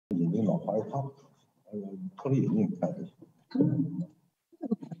老怀他可以拧开的。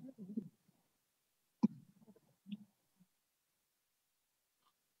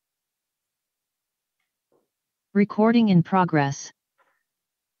Recording in progress.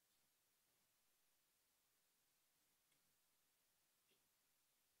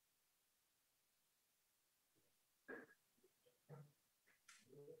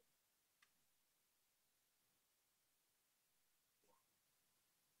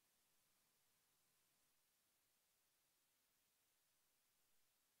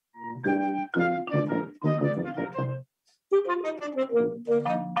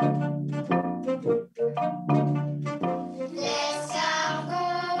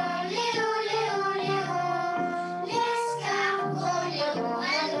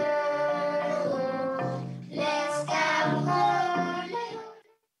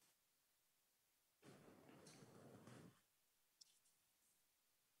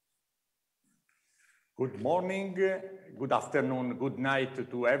 Good morning, good afternoon, good night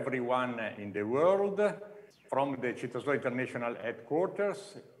to everyone in the world. From the Cittaslow International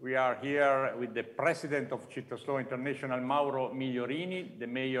Headquarters, we are here with the President of Cittaslow International, Mauro Migliorini, the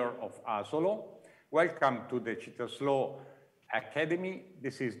Mayor of Asolo. Welcome to the Cittaslow Academy.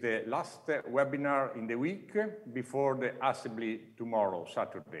 This is the last webinar in the week before the assembly tomorrow,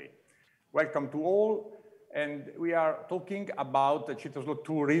 Saturday. Welcome to all, and we are talking about Cittaslow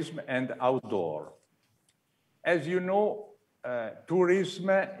tourism and outdoor. As you know,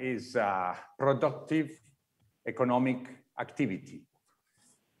 tourism is a productive economic activity.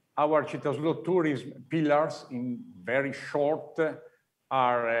 Our Cittaslow tourism pillars, in very short,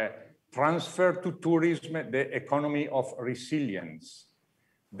 are transfer to tourism the economy of resilience,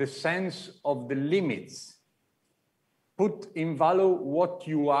 the sense of the limits, put in value what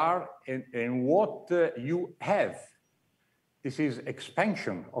you are and what you have. This is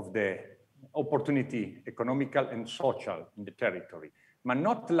expansion of the opportunity, economical and social in the territory. But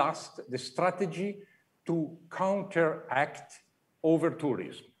not last, the strategy to counteract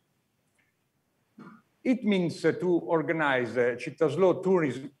over-tourism. It means to organize Cittaslow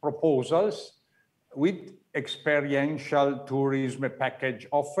tourism proposals with experiential tourism package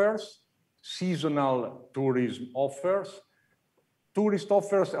offers, seasonal tourism offers, tourist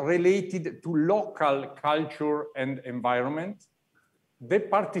offers related to local culture and environment, the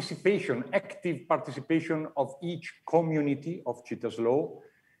participation, active participation of each community of Cittaslow,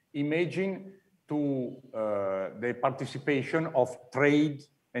 imaging to the participation of trade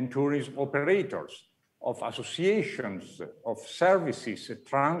and tourism operators, of associations, of services,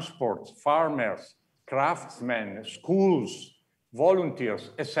 transport, farmers, craftsmen, schools,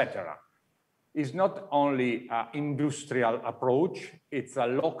 volunteers, etc. It's not only an industrial approach, it's a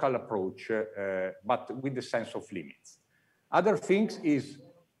local approach, but with the sense of limits. Other things is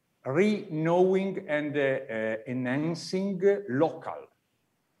re-knowing and enhancing local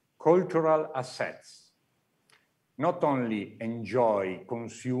cultural assets. Not only enjoy,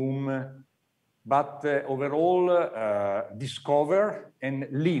 consume, but overall discover and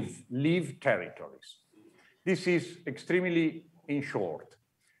live territories. This is extremely in short.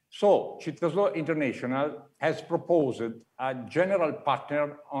 So Cittaslow International has proposed a general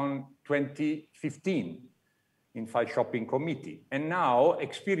pattern on 2015 in File Shopping Committee. And now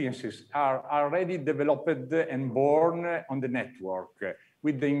experiences are already developed and born on the network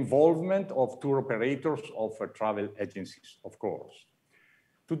with the involvement of tour operators, of travel agencies, of course.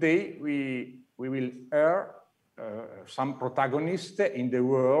 Today, we will hear some protagonists in the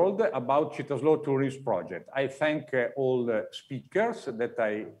world about Cittaslow Tourist Project. I thank all the speakers that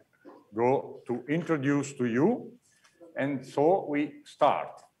I go to introduce to you. And so we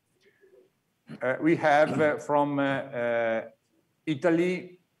start. We have from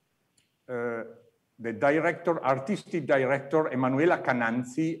Italy, the director, artistic director, Emanuela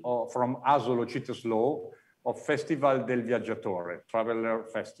Cananzi from Asolo Cittaslow of Festival del Viaggiatore, Traveler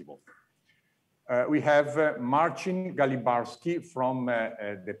Festival. We have Marcin Galibarczyk from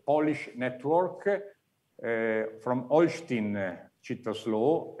the Polish network, from Olsztyn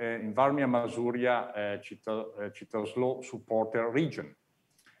Cittaslow, in Warmia and Mazury Cittaslow supporter region.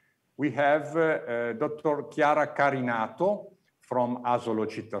 We have Dr. Chiara Carinato from Asolo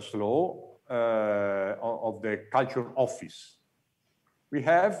Cittaslow of the Culture Office. We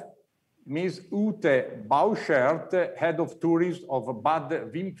have Ms. Ute Bauschert, Head of Tourism of Bad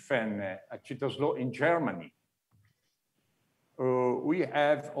Wimpfen at Cittaslow in Germany. We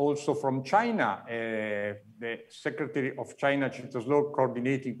have also from China, the Secretary of China Cittaslow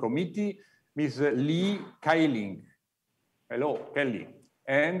Coordinating Committee, Ms. Li Kailing. Hello, Kelly.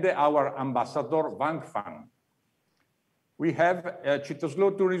 And our ambassador, Wimpfen. We have a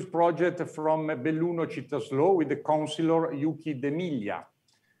Cittaslow tourism project from Belluno Cittaslow with the councillor Yuki D'Emilia.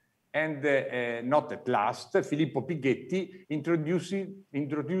 And not at last, Filippo Pighetti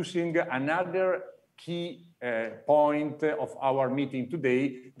introducing another key point of our meeting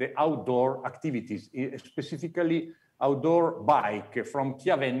today, the outdoor activities, specifically outdoor bike from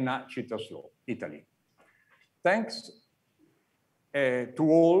Chiavenna, Cittaslow, Italy. Thanks to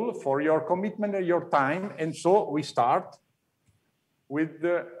all for your commitment and your time. And so we start with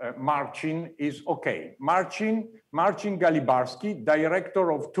Marcin is okay. Marcin Galibarczyk,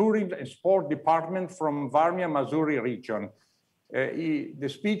 Director of Tourism and Sport Department from Warmia and Mazury region. The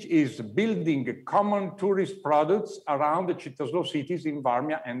speech is building common tourist products around the Cittaslow cities in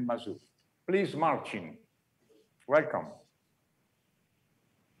Warmia and Mazury. Please, Marcin, welcome.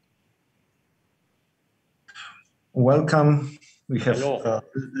 Welcome. We have a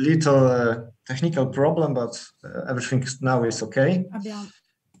little technical problem, but everything now is okay.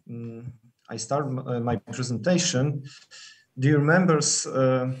 I start my presentation. Dear members,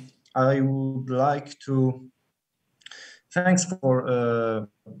 I would like to thanks for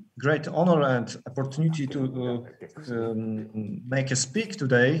great honor and opportunity to make a speak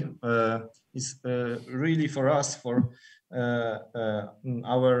today. It's really for us, for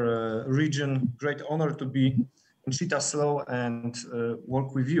our region, great honor to be in Cittaslow and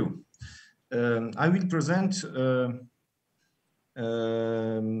work with you. I will present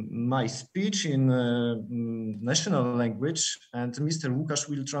my speech in national language, and Mr. Łukasz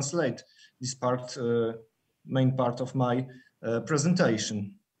will translate this part, main part of my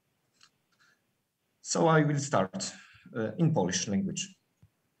presentation. So I will start in Polish language.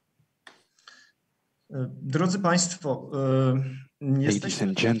 Drodzy Państwo, ladies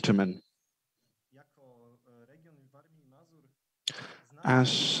and gentlemen,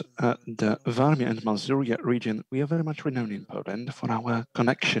 as the Warmia and Mazury region, we are very much renowned in Poland for our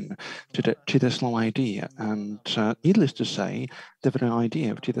connection to the Cittaslow idea. And needless to say, the very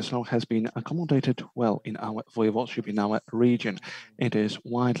idea of Cittaslow has been accommodated well in our voivodeship, in our region. It is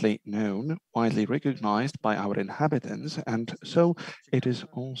widely known, widely recognized by our inhabitants, and so it is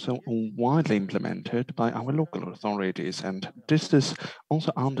also widely implemented by our local authorities. And this is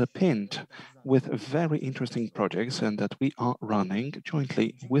also underpinned with very interesting projects and that we are running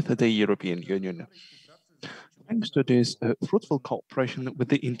jointly with the European Union. Thanks to this fruitful cooperation with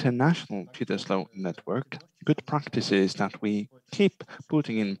the international Cittaslow network, good practices that we keep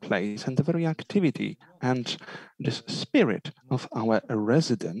putting in place, and the very activity and this spirit of our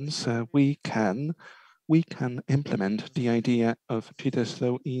residents, we can implement the idea of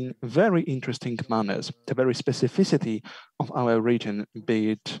Cittaslow in very interesting manners. The very specificity of our region,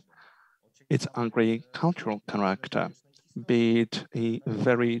 be it its agricultural character, be it a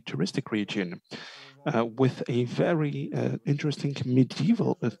very touristic region with a very interesting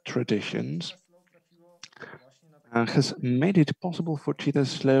medieval traditions, has made it possible for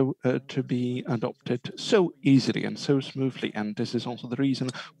Cittaslow to be adopted so easily and so smoothly. And this is also the reason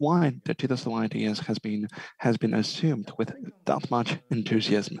why the Cittaslow ideas has been assumed with that much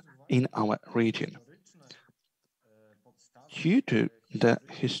enthusiasm in our region. Due to the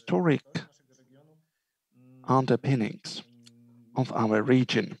historic underpinnings of our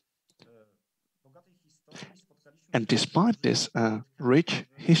region, and despite this rich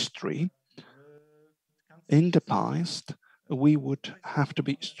history, in the past, we would have to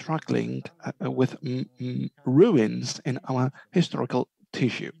be struggling with ruins in our historical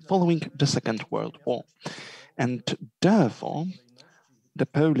tissue following the Second World War. And therefore, the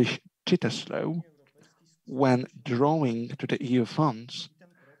Polish Cittaslow, when drawing to the EU funds,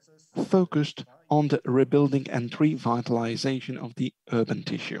 focused on the rebuilding and revitalization of the urban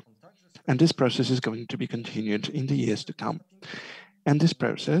tissue. And this process is going to be continued in the years to come. And this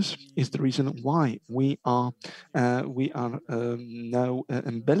process is the reason why we are now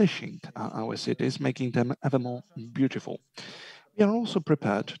embellishing our cities, making them ever more beautiful. We are also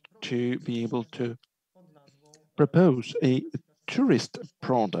prepared to be able to propose a tourist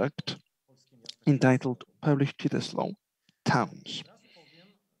product entitled Polish Cittaslow Towns.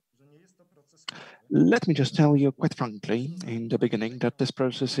 Let me just tell you quite frankly in the beginning that this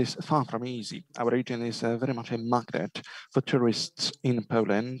process is far from easy. Our region is very much a magnet for tourists in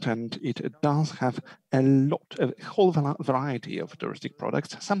Poland, and it does have a whole variety of touristic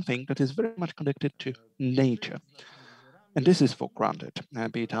products, something that is very much connected to nature. And this is for granted,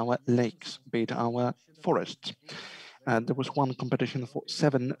 be it our lakes, be it our forests. There was one competition for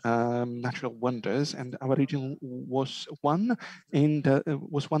 7 natural wonders, and our region was one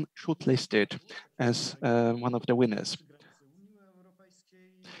shortlisted as one of the winners.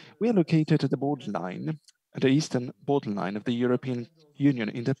 We are located at the borderline at the eastern borderline of the European Union,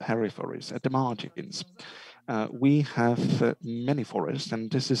 in the peripheries, at the margins. We have many forests,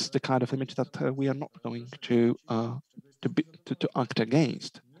 and this is the kind of image that we are not going to act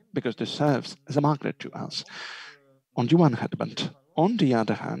against, because this serves as a magnet to us on the one hand. But on the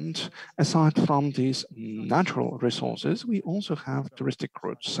other hand, aside from these natural resources, we also have touristic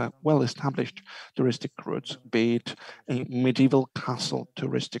routes, well-established touristic routes, be it a medieval castle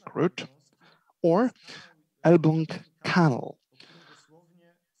touristic route or Elbląg Canal.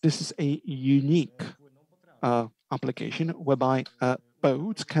 This is a unique application whereby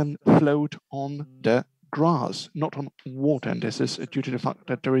boats can float on the grass, not on water. And this is due to the fact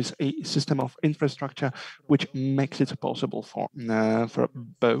that there is a system of infrastructure which makes it possible for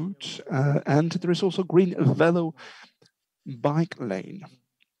boats. And there is also green velo bike lane,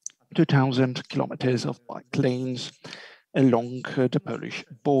 2,000 kilometers of bike lanes along the Polish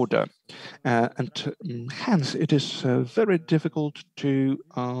border. And hence it is very difficult to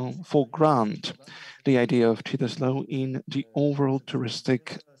foreground the idea of Cittaslow in the overall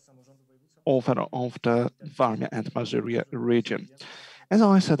touristic offer of the Warmia and Mazury region. As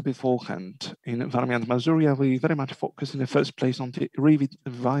I said beforehand, in Warmia and Mazury, we very much focus in the first place on the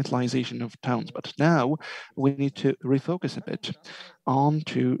revitalization of towns, but now we need to refocus a bit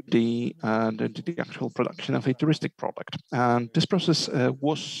onto the actual production of a touristic product. And this process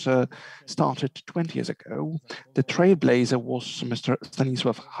was started 20 years ago. The trailblazer was Mr.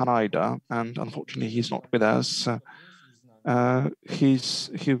 Stanisław Harajda, and unfortunately he's not with us.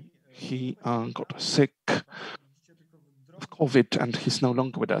 He got sick of COVID and he's no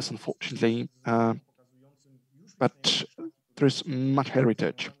longer with us, unfortunately. But there is much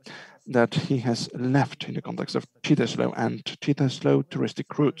heritage that he has left in the context of Cittaslow and Cittaslow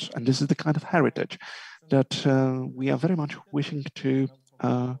touristic routes. And this is the kind of heritage that we are very much wishing to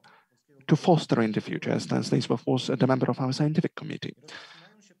foster in the future, as Stanisław was a member of our scientific committee.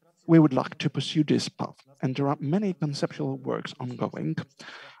 We would like to pursue this path, and there are many conceptual works ongoing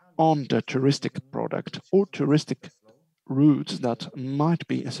on the touristic product or touristic routes that might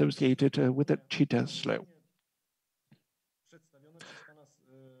be associated with the Cittaslow.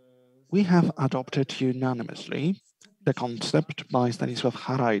 We have adopted unanimously the concept by Stanisław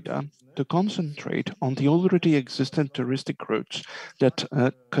Harajda to concentrate on the already existent touristic routes that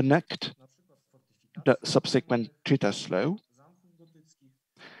connect the subsequent Cittaslow,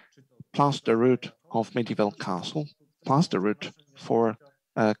 plus the route of medieval castle, plus the route for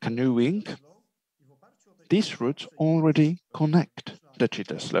canoeing. These routes already connect the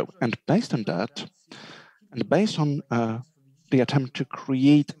Cittaslow, and based on that, and based on the attempt to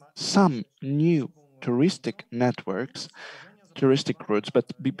create some new touristic networks, touristic routes, but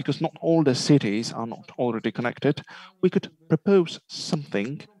because not all the cities are not already connected, we could propose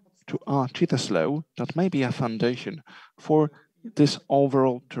something to our Cittaslow that may be a foundation for this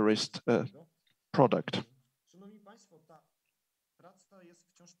overall tourist product.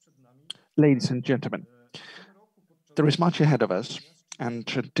 Ladies and gentlemen, there is much ahead of us, and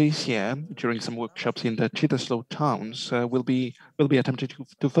this year, during some workshops in the Cittaslow towns, we'll be attempting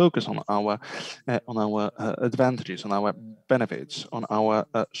to focus on our advantages, on our benefits, on our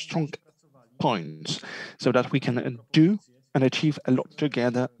strong points, so that we can do and achieve a lot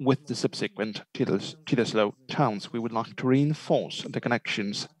together with the subsequent Cittaslow towns. We would like to reinforce the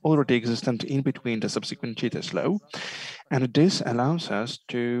connections already existent in between the subsequent Cittaslow, and this allows us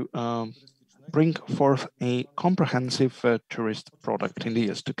to bring forth a comprehensive tourist product in the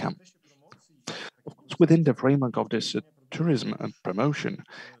years to come. Of course, within the framework of this tourism promotion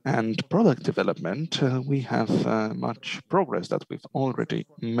and product development, we have much progress that we've already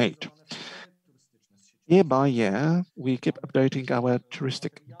made. Year by year, we keep updating our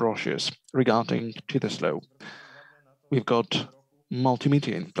touristic brochures regarding Cittaslow. We've got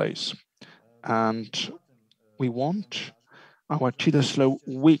multimedia in place, and we want our Cittaslow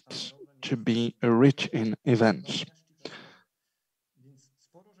weeks to be rich in events.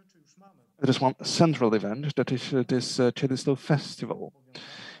 There is one central event, that is this Cittaslow Festival.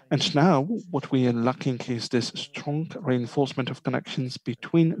 And now what we are lacking is this strong reinforcement of connections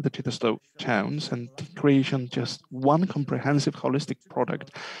between the Cittaslow towns and the creation of just one comprehensive holistic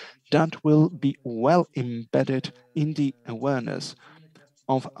product that will be well embedded in the awareness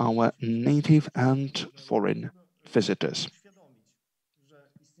of our native and foreign visitors.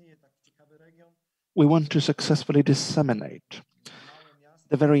 We want to successfully disseminate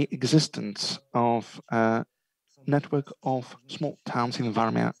the very existence of network of small towns in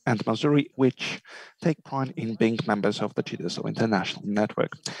Warmia and Mazury, which take pride in being members of the Cittaslow International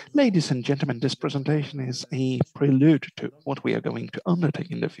Network. Ladies and gentlemen, this presentation is a prelude to what we are going to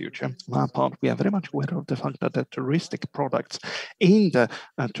undertake in the future. On our part, we are very much aware of the fact that the touristic products in the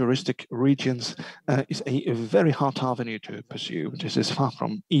touristic regions is a very hard avenue to pursue. This is far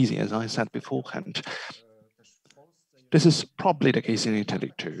from easy, as I said beforehand. This is probably the case in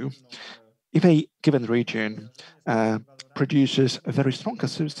Italy too. If a given region produces very strong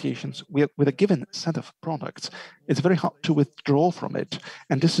associations with a given set of products, it's very hard to withdraw from it.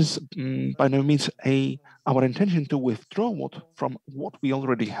 And this is by no means our intention to withdraw from what we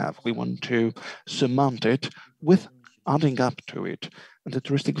already have. We want to surmount it with adding up to it the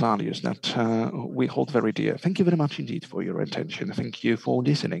touristic values that we hold very dear. Thank you very much indeed for your attention. Thank you for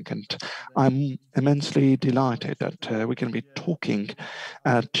listening. And I'm immensely delighted that we can be talking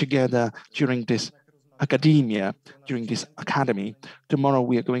together during this academy. Tomorrow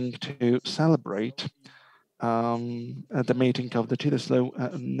we are going to celebrate the meeting of the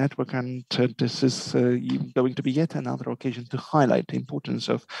Cittaslow network, and this is going to be yet another occasion to highlight the importance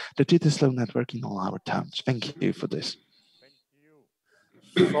of the Cittaslow network in all our towns. Thank you for this.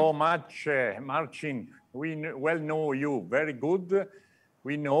 Thank you so much, Marcin. We well know you very good.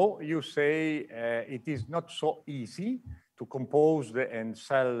 We know you say it is not so easy to compose and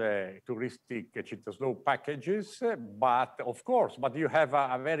sell touristic Cittaslow packages, but of course, you have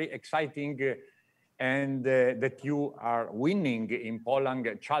a very exciting and that you are winning in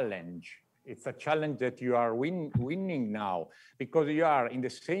Poland challenge. It's a challenge that you are winning now, because you are in the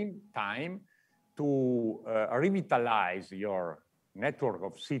same time to revitalize your network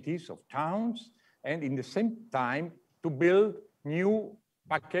of cities, of towns, and in the same time to build new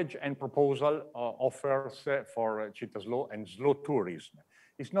package and proposal offers for Cittaslow and slow tourism.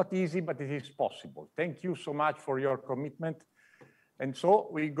 It's not easy, but it is possible. Thank you so much for your commitment. And so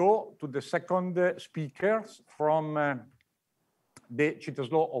we go to the second speakers from the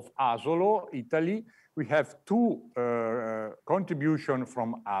Cittaslow of Asolo, Italy. We have two contributions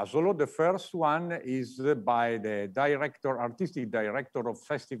from Asolo. The first one is by the artistic director of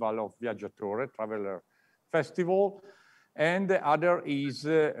Festival of Viaggiatore, Traveler Festival, and the other is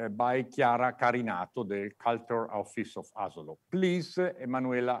by Chiara Carinato, the Culture Office of Asolo. Please,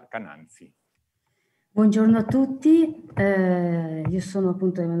 Emanuela Cananzi. Buongiorno a tutti, io sono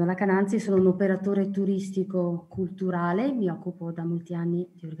appunto Emanuela Cananzi, sono un operatore turistico culturale, mi occupo da molti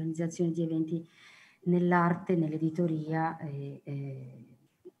anni di organizzazione di eventi nell'arte, nell'editoria e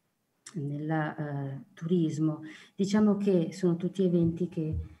nel turismo. Diciamo che sono tutti eventi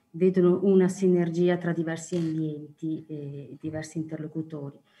che vedono una sinergia tra diversi ambienti e diversi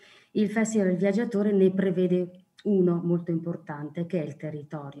interlocutori. Il Festival Viaggiatore ne prevede uno molto importante, che è il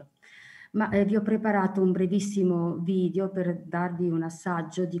territorio. Ma vi ho preparato un brevissimo video per darvi un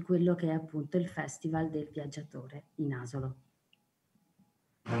assaggio di quello che è appunto il Festival del Viaggiatore in Asolo.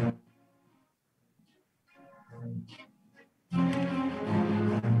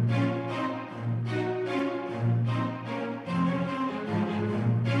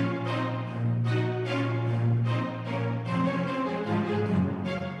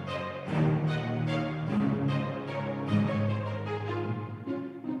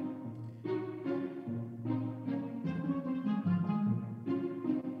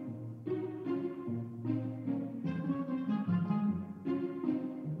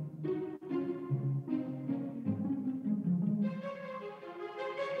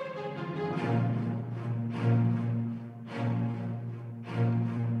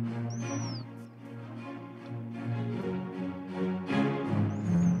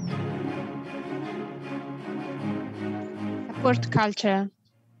 Support culture.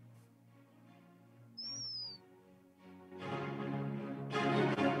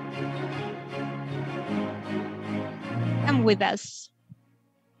 Come with us.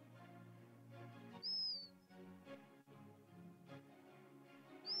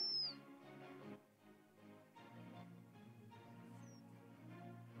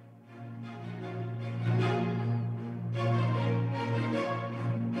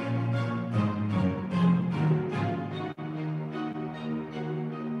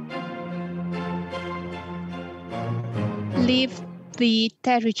 Leave the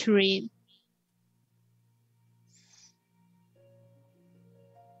territory.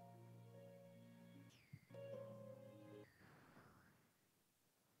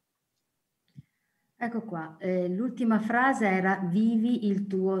 Ecco qua, l'ultima frase era vivi il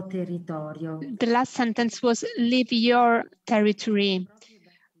tuo territorio. The last sentence was leave your territory.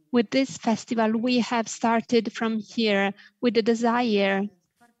 With this festival, we have started from here with the desire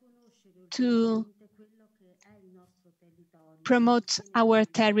to promote our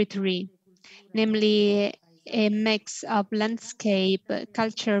territory, namely a mix of landscape,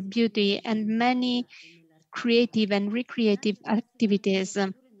 culture, beauty, and many creative and recreative activities.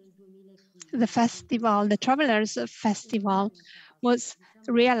 The festival, the Travelers Festival, was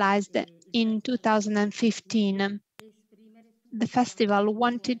realized in 2015. The festival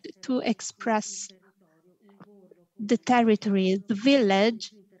wanted to express the territory, the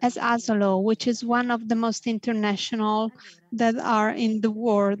village, as Asolo, which is one of the most international that are in the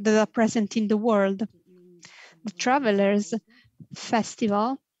world, that are present in the world. The Travelers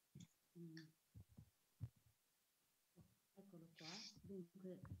Festival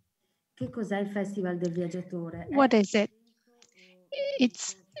what is it?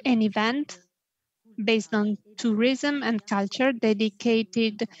 It's an event based on tourism and culture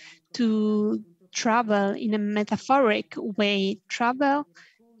dedicated to travel in a metaphoric way. Travel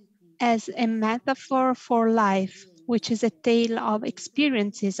as a metaphor for life, which is a tale of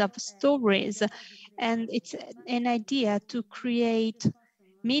experiences, of stories, and it's an idea to create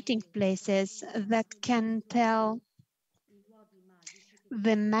meeting places that can tell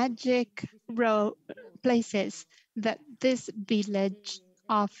the magic places that this village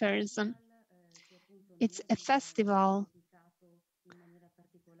offers. It's a festival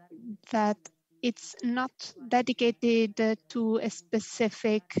that it's not dedicated to a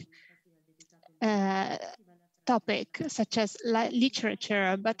specific topic such as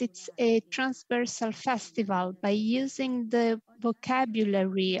literature, but it's a transversal festival. By using the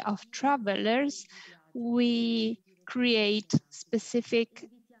vocabulary of travelers, we create specific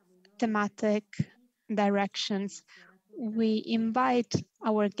thematic directions. We invite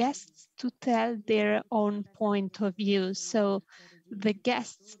our guests to tell their own point of view. So the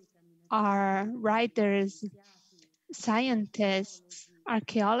guests are writers, scientists,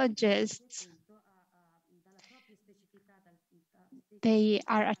 archaeologists. They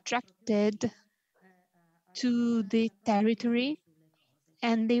are attracted to the territory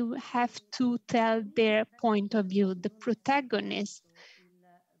and they have to tell their point of view. The protagonist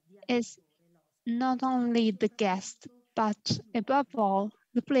is not only the guest, but above all,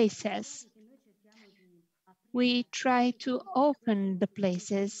 the places. We try to open the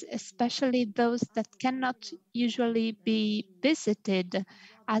places, especially those that cannot usually be visited.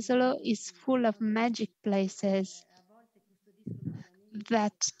 Asolo is full of magic places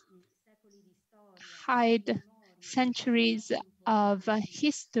that hide centuries of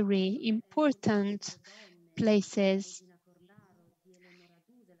history, important places.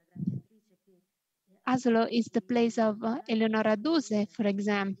 Asolo is the place of Eleonora Duse, for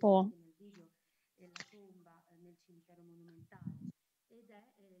example.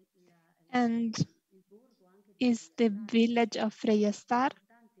 And is the village of Freya Star,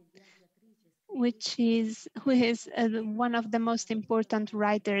 who is one of the most important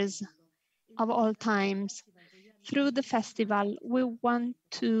writers of all times. Through the festival, we want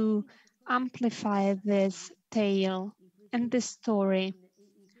to amplify this tale and this story.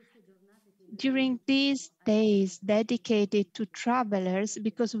 During these days dedicated to travelers,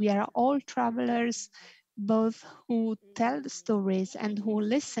 because we are all travelers, both who tell the stories and who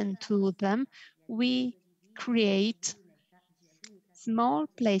listen to them, we create small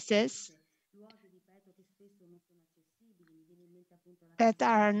places that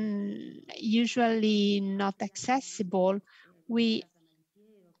are usually not accessible. We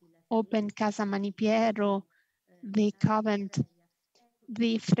open Casa Manipiero, the convent,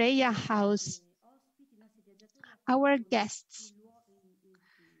 the Freya house. Our guests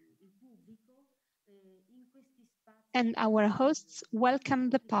and our hosts welcome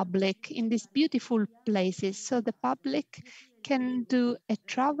the public in these beautiful places, so the public can do a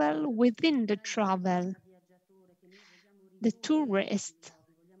travel within the travel. The tourist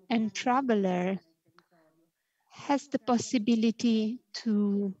and traveler has the possibility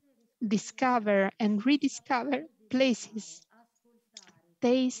to discover and rediscover places,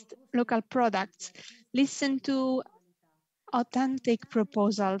 taste local products, listen to authentic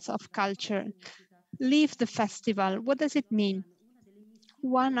proposals of culture, live the festival. What does it mean?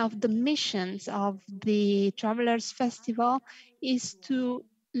 One of the missions of the Travelers Festival is to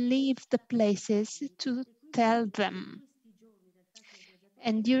leave the places to tell them.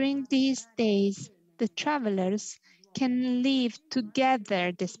 And during these days, the travelers can live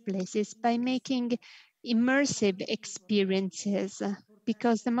together these places by making immersive experiences,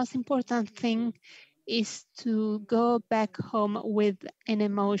 because the most important thing is to go back home with an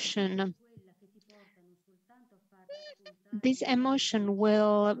emotion. This emotion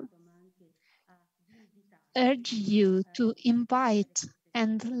will urge you to invite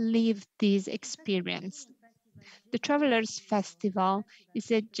and live this experience. The Travelers Festival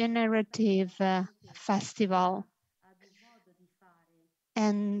is a generative festival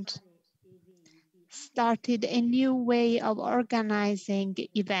and started a new way of organizing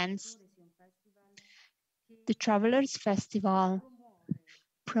events. The Travelers Festival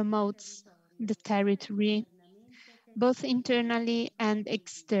promotes the territory both internally and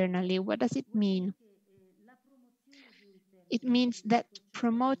externally. What does it mean? It means that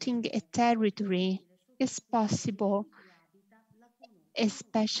promoting a territory is possible,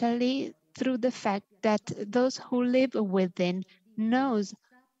 especially through the fact that those who live within know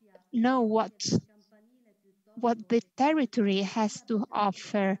what the territory has to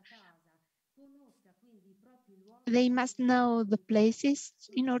offer. They must know the places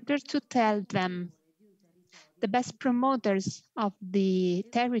in order to tell them. The best promoters of the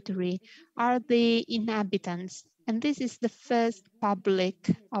territory are the inhabitants, and this is the first public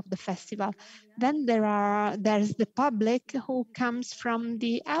of the festival. Then there's the public who comes from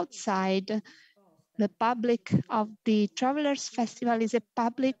the outside. The public of the Travelers Festival is a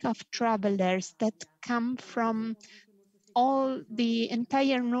public of travelers that come from all the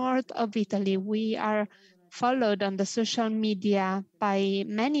entire north of Italy. We are followed on the social media by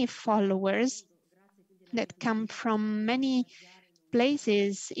many followers that come from many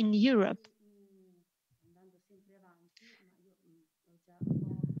places in Europe.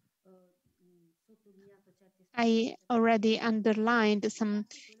 I already underlined some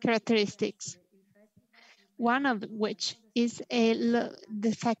characteristics, one of which is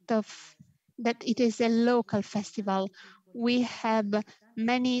the fact that it is a local festival. We have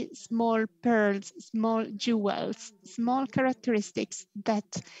many small pearls, small jewels, small characteristics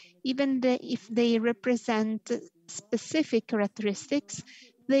that even if they represent specific characteristics,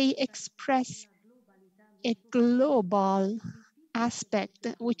 they express a global aspect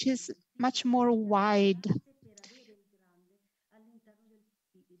which is much more wide.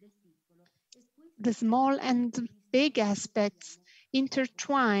 The small and big aspects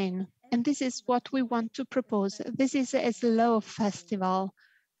intertwine, and this is what we want to propose. This is a slow festival.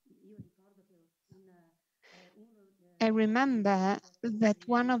 I remember that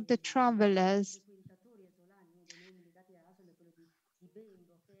one of the travelers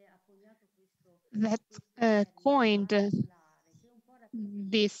that coined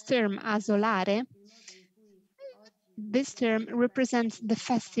this term asolare, this term represents the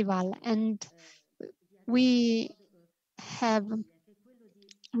festival, and we have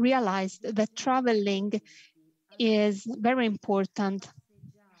realized that traveling is very important.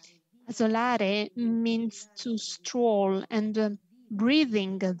 Asolare means to stroll and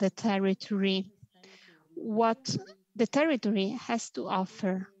breathing the territory, what the territory has to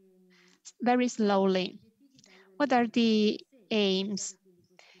offer, very slowly. What are the aims?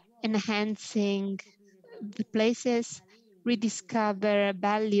 Enhancing the places, rediscover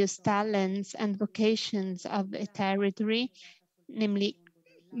values, talents, and vocations of a territory, namely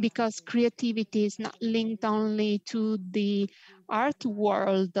because creativity is not linked only to the art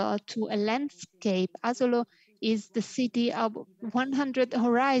world, to a landscape. Asolo is the city of 100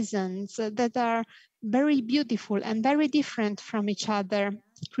 horizons that are very beautiful and very different from each other.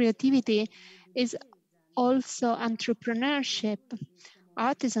 Creativity is also entrepreneurship,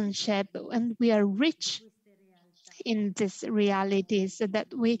 artisanship, and we are rich in these realities that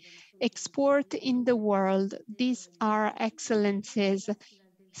we export in the world. These are excellences.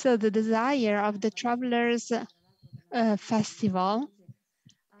 So the desire of the Travelers Festival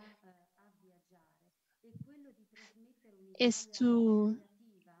is to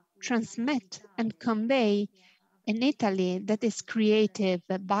transmit and convey an Italy that is creative,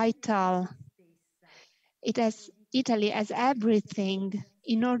 vital. Italy has everything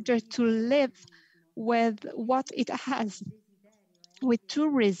in order to live with what it has. With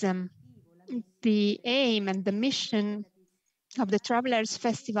tourism, the aim and the mission of the Travelers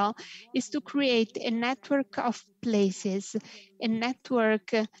Festival is to create a network of places, a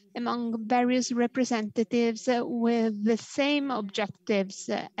network among various representatives with the same objectives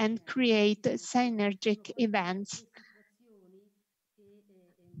and create synergic events.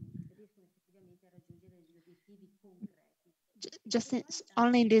 Just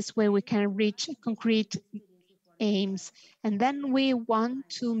only in this way we can reach concrete aims. And then we want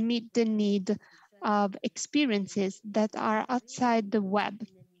to meet the need of experiences that are outside the web.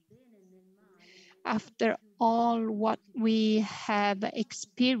 After all what we have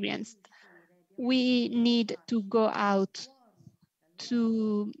experienced, we need to go out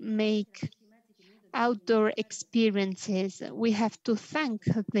to make outdoor experiences. We have to thank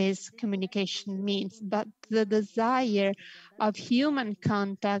these communication means, but the desire of human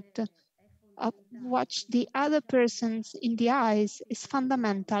contact, watch the other persons in the eyes is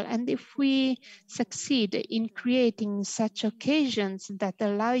fundamental. And if we succeed in creating such occasions that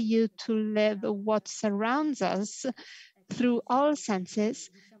allow you to live what surrounds us through all senses,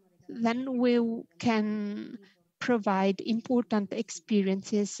 then we can provide important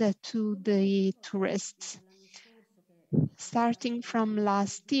experiences to the tourists. Starting from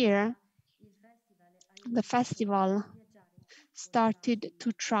last year, the festival started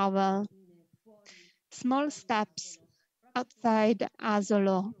to travel small steps outside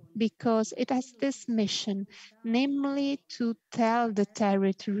Asolo because it has this mission, namely to tell the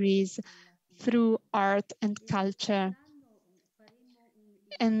territories through art and culture.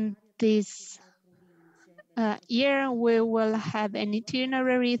 And this year we will have an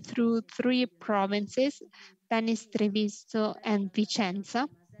itinerary through 3 provinces, Venice, Treviso, and Vicenza.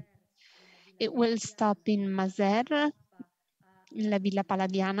 It will stop in Mazer, in la Villa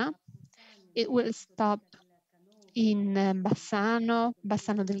Palladiana. It will stop in Bassano,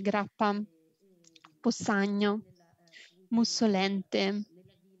 Bassano del Grappa, Possagno, Mussolente.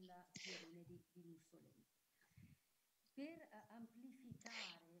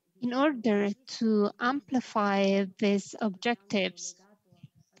 In order to amplify these objectives,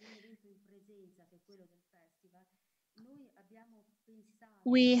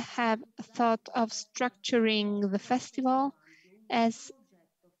 we have thought of structuring the festival as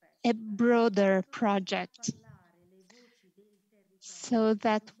a broader project so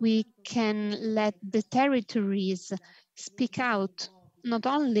that we can let the territories speak out, not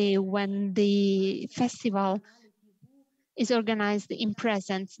only when the festival is organized in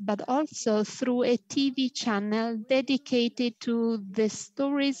presence, but also through a TV channel dedicated to the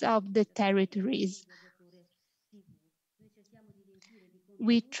stories of the territories.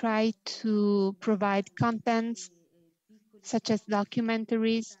 We try to provide contents such as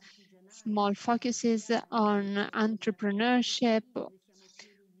documentaries, small focuses on entrepreneurship.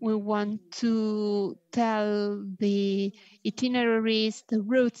 We want to tell the itineraries, the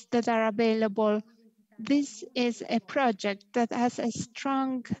routes that are available. This is a project that has a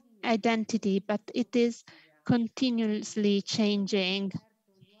strong identity, but it is continuously changing.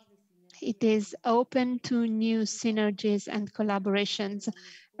 It is open to new synergies and collaborations.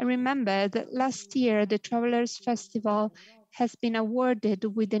 I remember that last year, the Travelers Festival has been awarded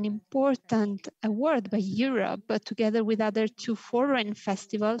with an important award by Europe, together with other 2 foreign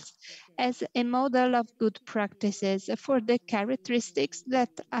festivals, as a model of good practices for the characteristics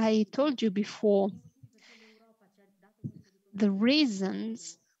that I told you before. The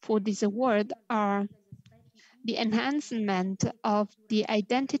reasons for this award are the enhancement of the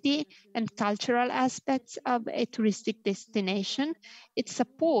identity and cultural aspects of a touristic destination. It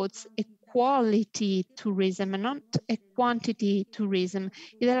supports a quality tourism and not a quantity tourism.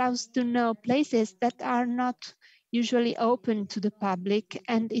 It allows to know places that are not usually open to the public,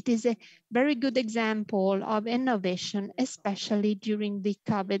 and it is a very good example of innovation, especially during the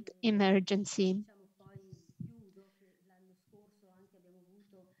COVID emergency.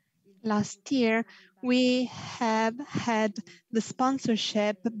 Last year, we have had the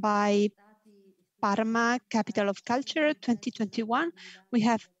sponsorship by Parma, Capital of Culture 2021. We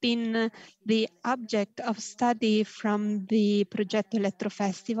have been the object of study from the Progetto Elettro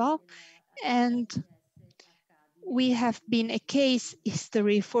Festival, and we have been a case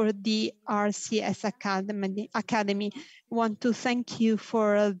history for the RCS Academy. I want to thank you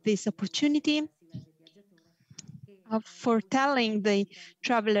for this opportunity for telling the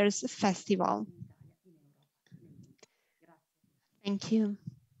Travelers Festival. Thank you.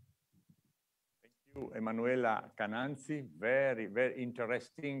 Thank you, Emanuela Cananzi. Very, very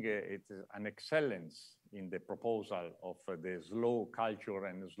interesting. It is an excellence in the proposal of the slow culture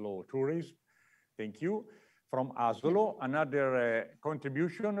and slow tourism. Thank you. From Asolo, another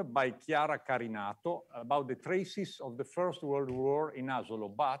contribution by Chiara Carinato about the traces of the First World War in Asolo,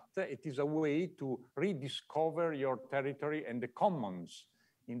 but it is a way to rediscover your territory and the commons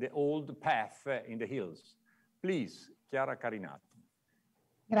in the old path in the hills. Please, Chiara Carinato.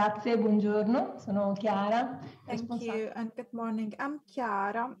 Grazie, buongiorno, sono Chiara. Thank you and good morning. I'm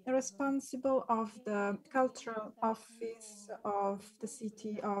Chiara, responsible of the cultural office of the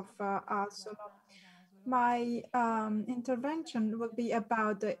city of Asolo. My intervention will be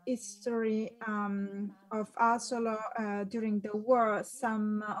about the history of Asolo during the war.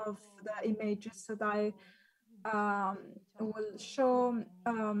 Some of the images that I will show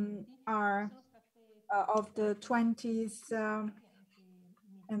are of the 20s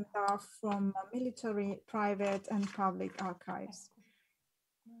and are from military, private, and public archives.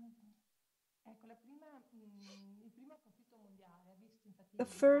 the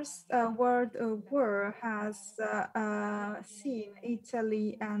First World War has seen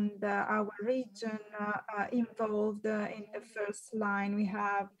Italy and our region involved in the first line. We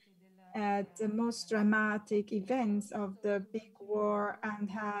have the most dramatic events of the big war, and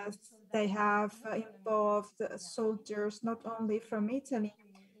they have involved soldiers not only from Italy,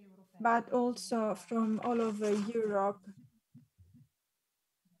 but also from all over Europe.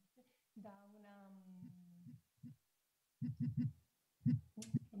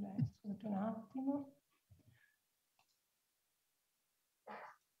 Scusate un attimo.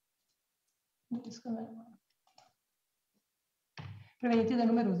 Provenienti da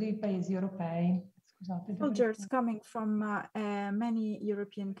numerosi paesi europei. Scusate, soldiers coming from many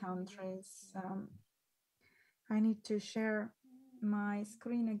European countries. I need to share my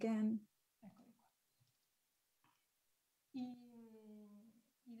screen again.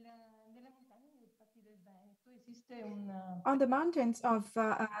 On the mountains of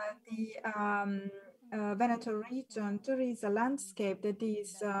the Veneto region, there is a landscape that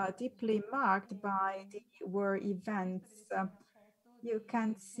is deeply marked by the war events. You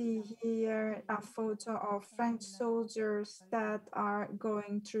can see here a photo of French soldiers that are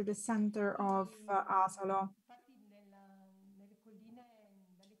going through the center of Asolo.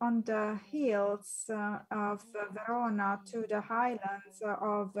 On the hills of Verona to the highlands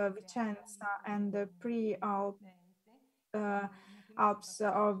of Vicenza and the Alps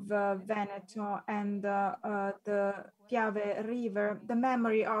of Veneto and the Piave River, the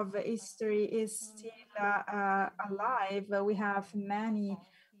memory of history is still alive. We have many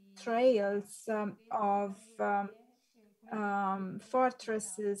trails of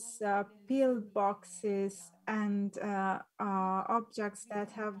fortresses, pillboxes, and objects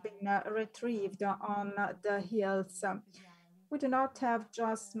that have been retrieved on the hills. We do not have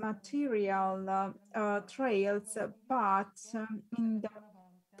just material trails, but in the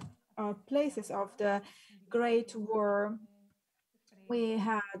places of the Great War, we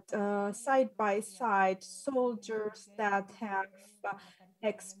had side-by-side soldiers that have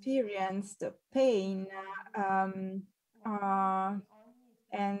experienced pain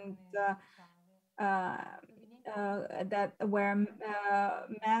and that were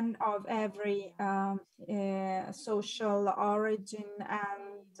men of every social origin,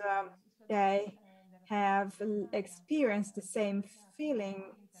 and they have experienced the same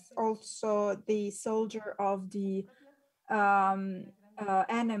feelings. Also, the soldier of the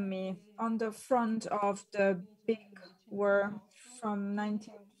enemy on the front of the big war from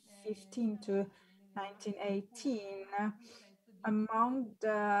 1915 to 1918. Among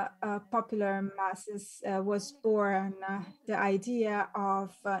the popular masses was born the idea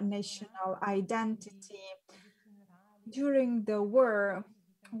of national identity. During the war,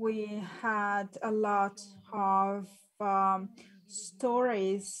 we had a lot of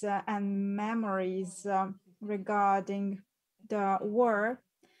stories and memories regarding the war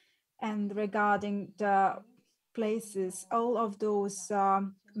and regarding the places. All of those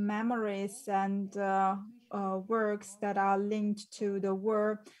memories and works that are linked to the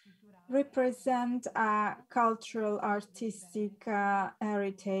war represent a cultural, artistic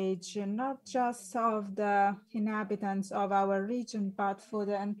heritage, not just of the inhabitants of our region, but for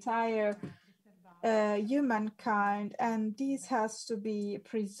the entire humankind. And this has to be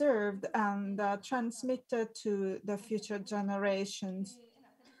preserved and transmitted to the future generations.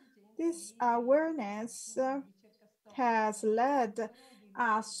 This awareness has led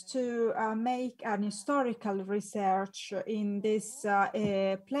us to make an historical research in these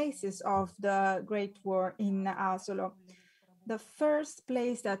places of the Great War in Asolo. The first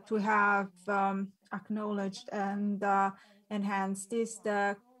place that we have acknowledged and enhanced is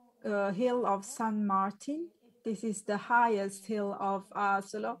the hill of San Martin. This is the highest hill of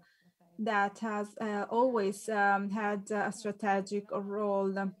Asolo that has always had a strategic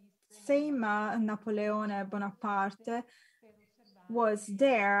role. Same Napoleone Bonaparte was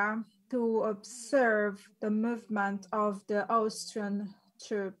there to observe the movement of the Austrian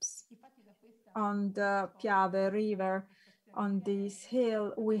troops on the Piave River. On this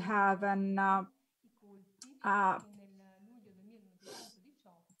hill, we have an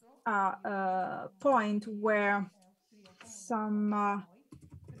point where some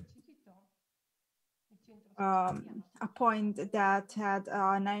a point that had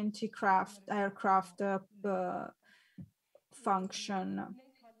an aircraft function.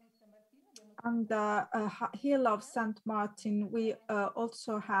 On the hill of St. Martin, we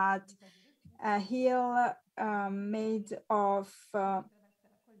also had a hill made of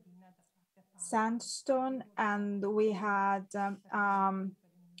sandstone, and we had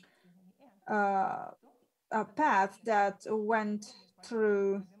a path that went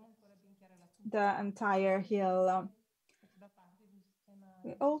through the entire hill.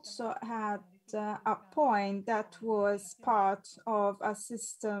 We also had a point that was part of a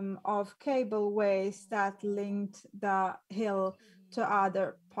system of cableways that linked the hill to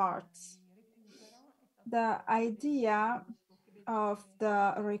other parts. The idea of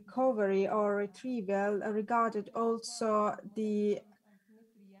the recovery or retrieval regarded also the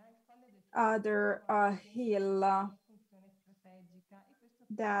other hill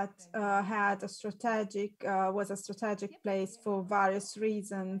that had a was a strategic place for various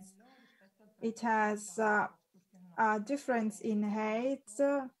reasons. It has a difference in height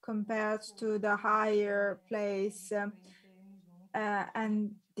compared to the higher place,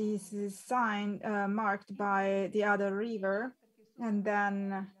 and this is sign marked by the other river, and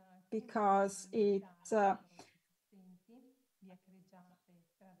then because it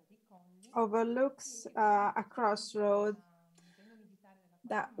overlooks a crossroad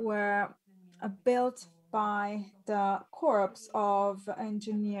that were built by the Corps of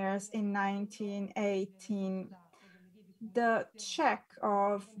Engineers in 1918. The check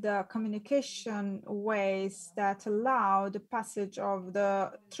of the communication ways that allow the passage of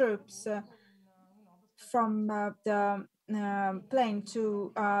the troops from the plain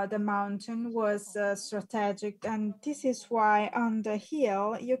to the mountain was strategic, and this is why on the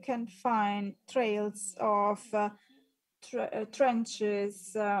hill you can find trails of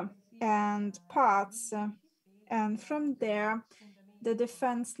trenches and paths, and from there the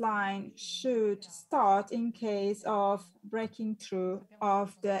defense line should start in case of breaking through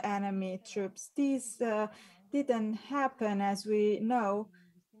of the enemy troops. This didn't happen, as we know,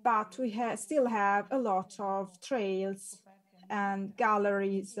 but we still have a lot of trails and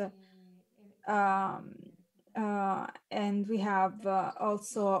galleries, and we have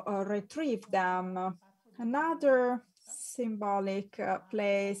also retrieved them. Another symbolic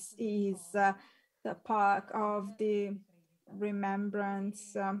place is the Park of the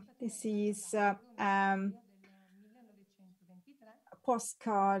Remembrance. This is a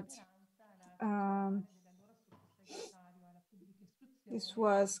postcard. This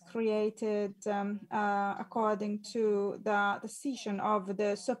was created according to the decision of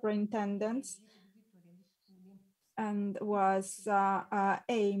the superintendents and was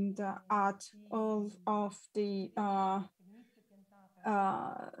aimed at all of the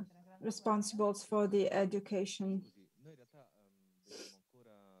responsibles for the education.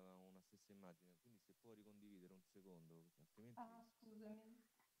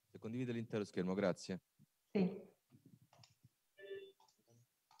 Se condivide l'intero schermo, grazie. Sì.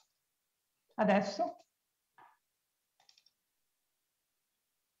 Adesso?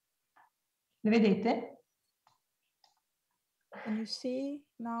 Le vedete? Can you see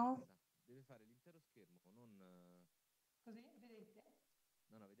now? Deve fare l'intero schermo, non... Così, vedete?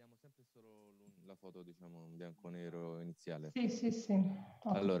 No, vediamo sempre solo la foto, diciamo, in bianco-nero iniziale. Sì, sì, sì.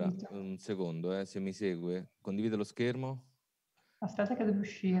 Allora, un secondo, se mi segue. Condivide lo schermo. Aspetta che devo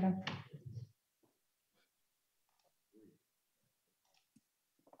uscire.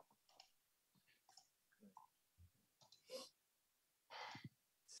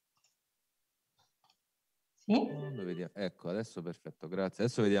 Sì? Ecco, adesso perfetto, grazie.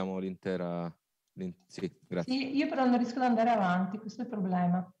 Adesso vediamo l'intera... Sì, grazie. Sì, io però non riesco ad andare avanti, questo è il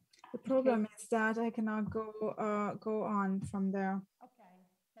problema. The problem is that I cannot go on from there. Ok,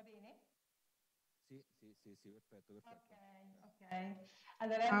 va bene? Sì, perfetto. Ok.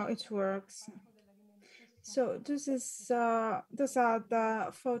 Allora, how it works. So this is those are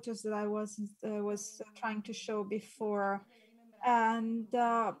the photos that I was trying to show before, and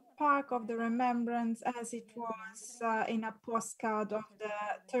the Park of the Remembrance as it was in a postcard of the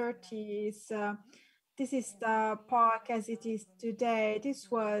 30s. This is the park as it is today. This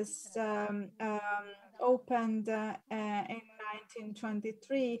was opened in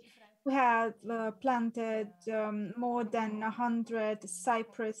 1923. We had planted more than 100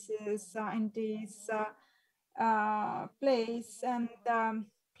 cypresses in this place, and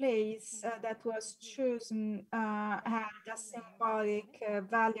place that was chosen had a symbolic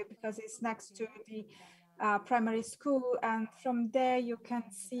value because it's next to the primary school, and from there you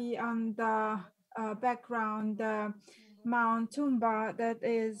can see on the background Mount Tumba, that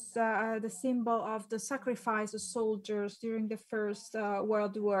is the symbol of the sacrifice of soldiers during the First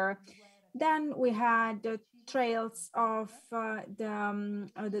World War. Then we had the trails of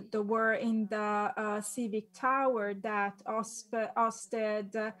the war in the civic tower that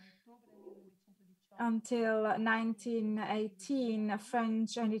hosted until 1918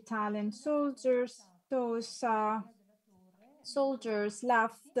 French and Italian soldiers. Those soldiers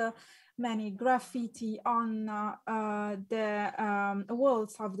left many graffiti on the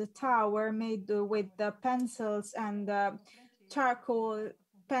walls of the tower made with the pencils and charcoal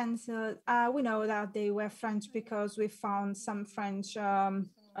pencil. We know that they were French because we found some French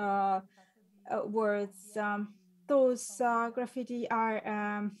words. Those graffiti are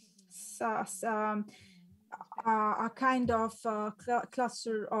a kind of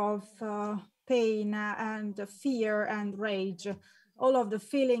cluster of pain and fear and rage. All of the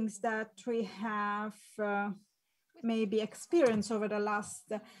feelings that we have maybe experienced over the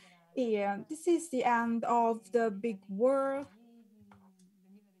last year. This is the end of the big war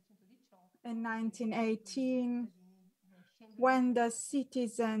in 1918, when the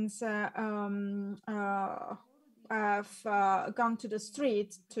citizens have gone to the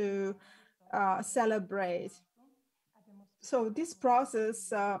street to celebrate. So this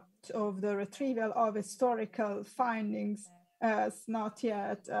process of the retrieval of historical findings has not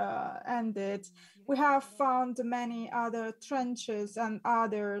yet ended. We have found many other trenches and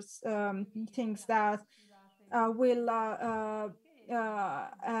other things that will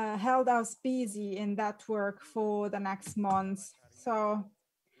held us busy in that work for the next months. So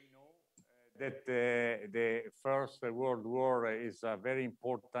we know that the First World War is a very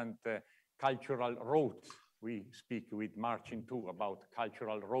important cultural route. We speak with Marcin too about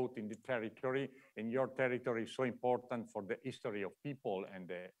cultural route in the territory, and your territory is so important for the history of people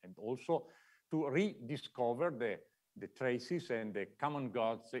and also to rediscover the traces and the common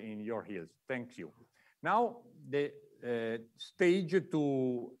gods in your hills. Thank you. Now the stage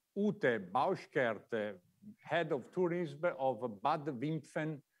to Ute Bauschert, head of tourism of Bad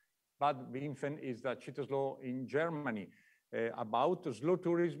Wimpfen. Bad Wimpfen is the Cittaslow in Germany, about slow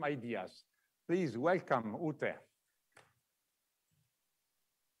tourism ideas. Please welcome Ute.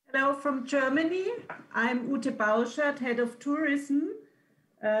 Hello from Germany. I'm Ute Bauschert, head of tourism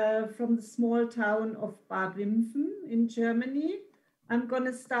from the small town of Bad Wimpfen in Germany. I'm going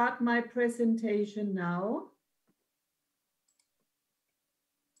to start my presentation now.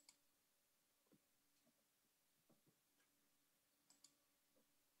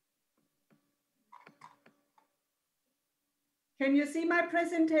 Can you see my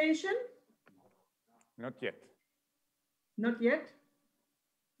presentation? Not yet. Not yet?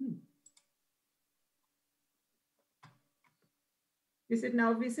 Is it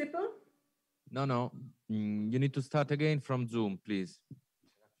now visible? No, no. You need to start again from Zoom, please.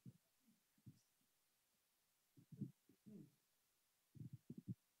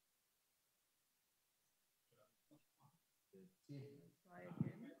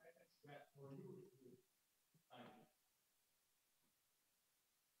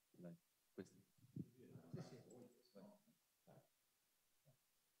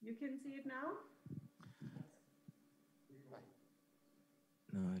 You can see it now?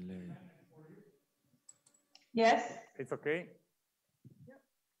 No, Yes. It's okay? Yep.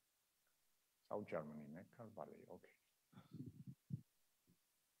 South Germany, Neckar Valley, okay.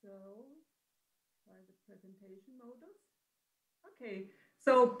 So, try the presentation modus. Okay,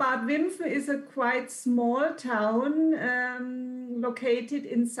 so Bad Wimpfen is a quite small town located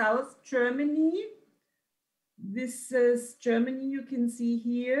in South Germany. This is Germany, you can see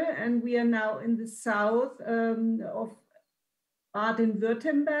here, and we are now in the south of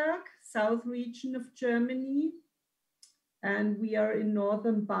Baden-Württemberg, south region of Germany. And we are in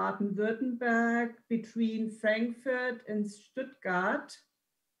northern Baden-Württemberg between Frankfurt and Stuttgart.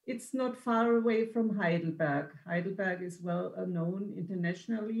 It's not far away from Heidelberg. Heidelberg is well known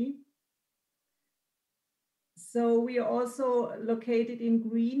internationally. So we are also located in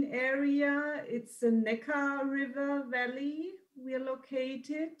green area. It's a Neckar River Valley we are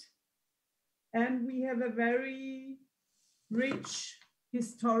located. And we have a very rich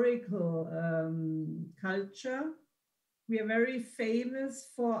historical culture. We are very famous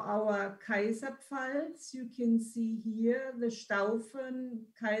for our Kaiserpfalz. You can see here the Staufen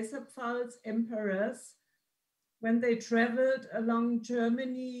Kaiserpfalz emperors. When they traveled along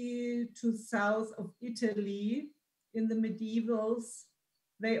Germany to south of Italy in the medievals,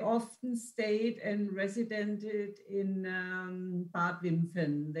 they often stayed and resided in Bad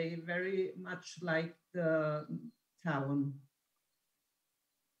Wimpfen. They very much liked the town.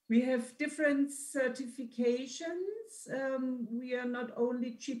 We have different certifications. We are not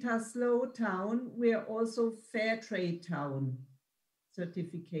only Cittaslow town, we are also Fair Trade town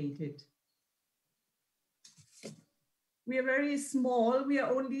certificated. We are very small. We are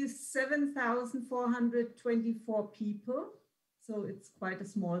only 7,424 people. So it's quite a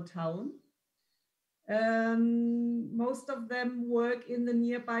small town. Most of them work in the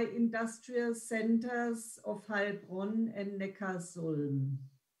nearby industrial centers of Heilbronn and Neckarsulm.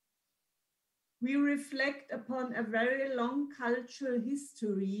 We reflect upon a very long cultural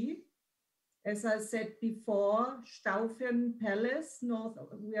history. As I said before, Staufen Palace,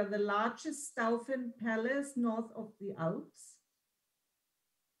 we are the largest Staufen Palace north of the Alps.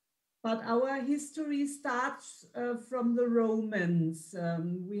 But our history starts from the Romans.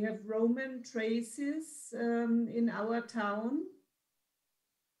 We have Roman traces in our town.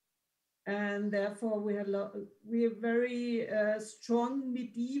 And therefore we are very strong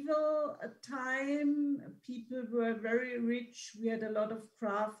medieval time. People were very rich. We had a lot of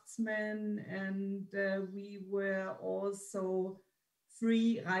craftsmen, and we were also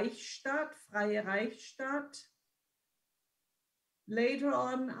freie Reichsstadt. Later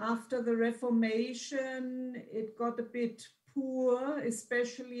on, after the Reformation, it got a bit poor,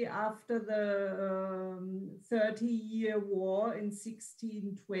 especially after the 30-year war in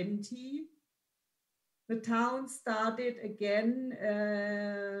 1620. The town started again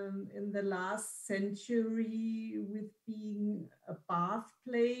in the last century with being a bath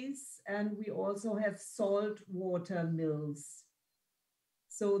place, and we also have salt water mills.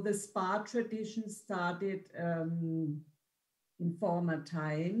 So the spa tradition started in former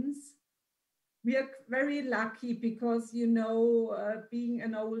times. We are very lucky because, you know, being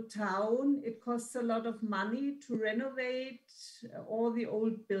an old town, it costs a lot of money to renovate all the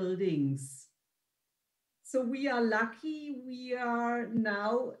old buildings. So we are lucky. We are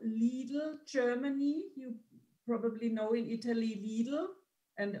now Lidl, Germany. You probably know in Italy Lidl,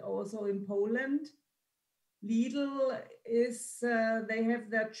 and also in Poland. Lidl is, they have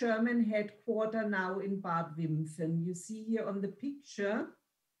their German headquarter now in Bad Wimpfen. You see here on the picture.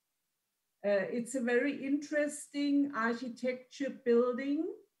 It's a very interesting architecture building.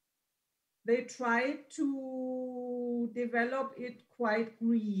 They tried to develop it quite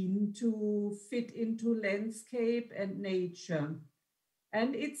green to fit into landscape and nature.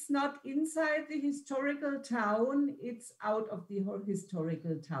 And it's not inside the historical town, it's out of the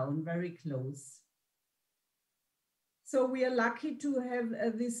historical town, very close. So we are lucky to have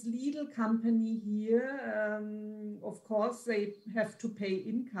this Lidl company here. Of course, they have to pay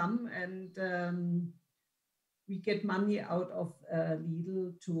income, and we get money out of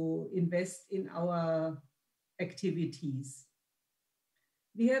Lidl to invest in our activities.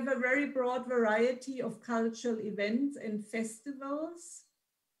 We have a very broad variety of cultural events and festivals.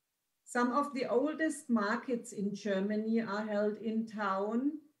 Some of the oldest markets in Germany are held in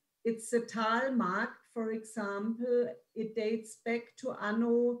town. It's the Talmarkt, for example. It dates back to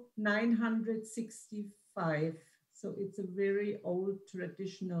anno 965. So it's a very old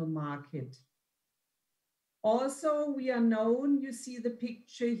traditional market. Also, we are known, you see the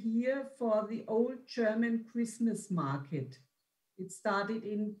picture here, for the old German Christmas market. It started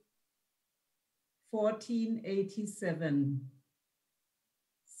in 1487.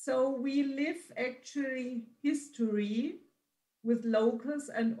 So we live actually history with locals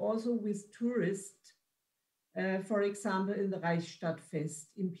and also with tourists. For example, in the Reichsstadtfest,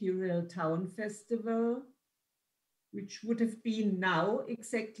 Imperial Town Festival, which would have been now,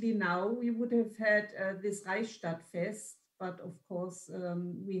 exactly now, we would have had this Reichsstadtfest, but of course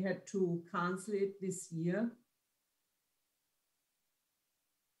we had to cancel it this year.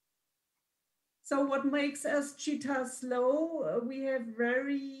 So what makes us Cittaslow? We have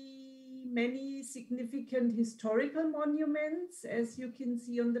very many significant historical monuments, as you can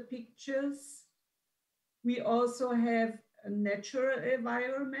see on the pictures. We also have a natural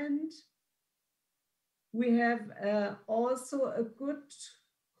environment. We have also a good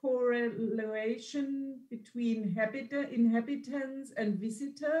correlation between inhabitants and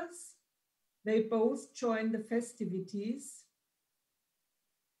visitors. They both join the festivities.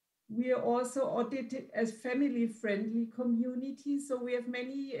 We are also audited as family-friendly community. So we have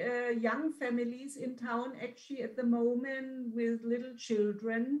many young families in town actually at the moment with little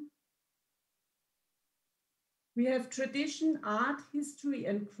children. We have tradition, art, history,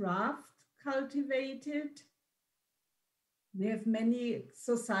 and craft cultivated. We have many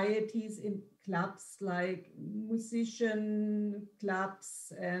societies in clubs like musician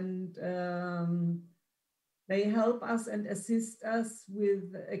clubs, and they help us and assist us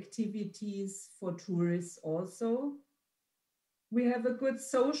with activities for tourists also. We have a good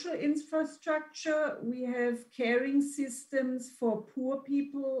social infrastructure. We have caring systems for poor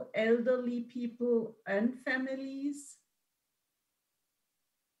people, elderly people, and families.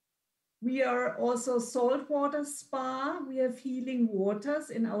 We are also saltwater spa. We have healing waters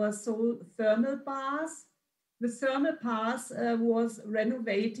in our thermal baths. The thermal pass was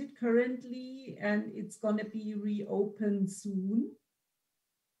renovated currently, and it's going to be reopened soon.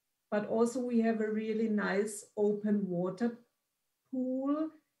 But also we have a really nice open water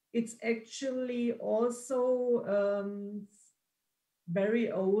pool. It's actually also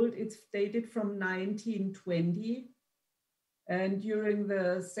very old. It's dated from 1920. And during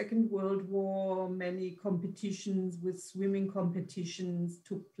the Second World War, many competitions with swimming competitions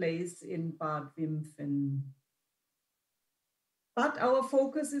took place in Bad Wimpfen. But our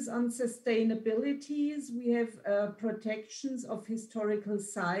focus is on sustainabilities. We have protections of historical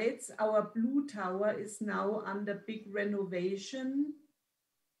sites. Our blue tower is now under big renovation.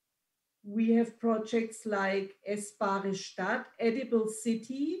 We have projects like Essbare Stadt, edible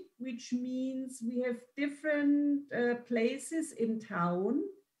city, which means we have different places in town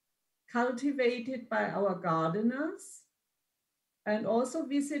cultivated by our gardeners. And also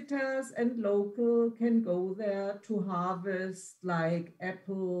visitors and local can go there to harvest like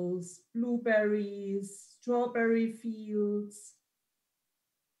apples, blueberries, strawberry fields,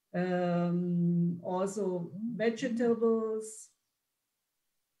 also vegetables.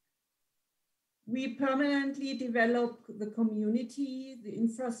 We permanently develop the community, the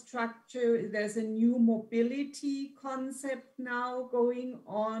infrastructure. There's a new mobility concept now going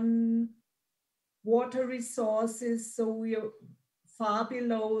on, water resources. So we are far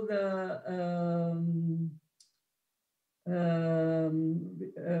below the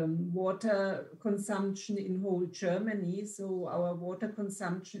water consumption in whole Germany. So our water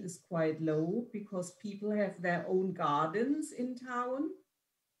consumption is quite low because people have their own gardens in town.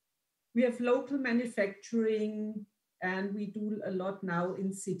 We have local manufacturing, and we do a lot now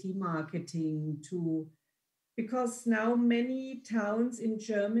in city marketing too. Because now many towns in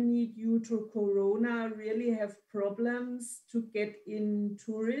Germany, due to Corona, really have problems to get in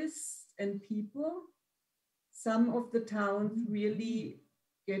tourists and people. Some of the towns really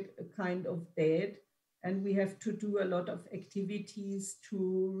get a kind of dead, and we have to do a lot of activities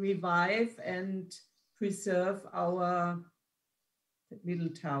to revive and preserve our little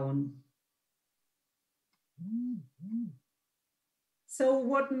town. So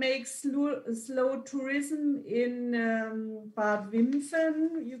what makes slow tourism in Bad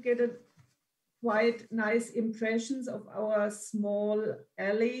Wimpfen? You get a quite nice impressions of our small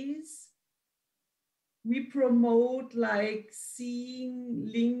alleys. We promote like seeing,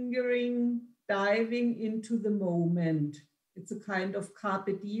 lingering, diving into the moment. It's a kind of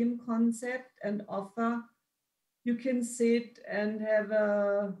carpe diem concept and offer. You can sit and have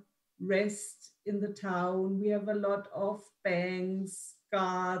a rest in the town. We have a lot of banks,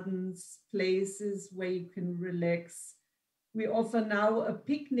 gardens, places where you can relax. We offer now a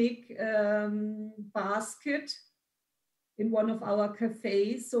picnic basket in one of our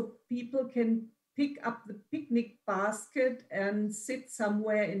cafes, so people can pick up the picnic basket and sit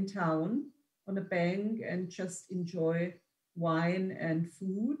somewhere in town on a bank and just enjoy wine and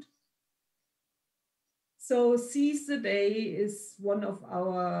food. So seize the day is one of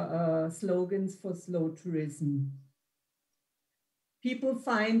our slogans for slow tourism. People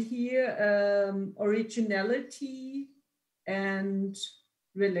find here originality and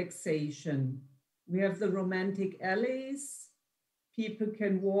relaxation. We have the romantic alleys. People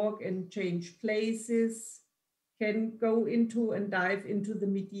can walk and change places, can go into and dive into the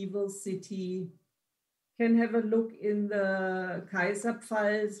medieval city, can have a look in the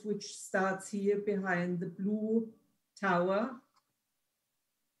Kaiserpfalz, which starts here behind the blue tower.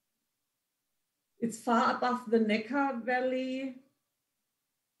 It's far above the Neckar Valley.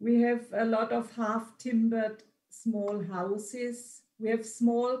 We have a lot of half-timbered small houses. We have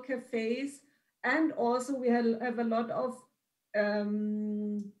small cafes, and also we have a lot of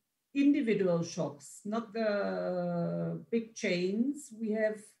individual shops, not the big chains. We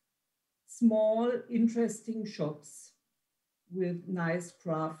have small, interesting shops with nice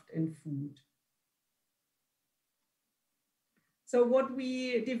craft and food. So what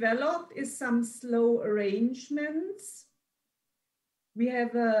we developed is some slow arrangements. We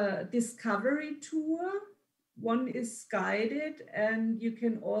have a discovery tour. One is guided, and you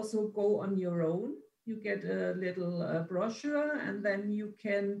can also go on your own. You get a little brochure, and then you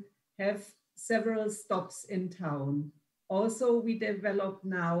can have several stops in town. Also, we developed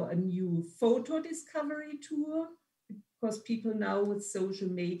now a new photo discovery tour, because people now with social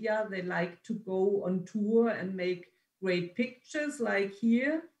media, they like to go on tour and make great pictures like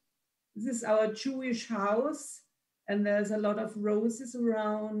here. This is our Jewish house, and there's a lot of roses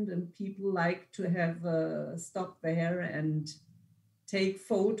around, and people like to have a stop there and take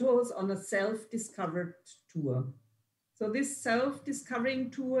photos on a self-discovered tour. So this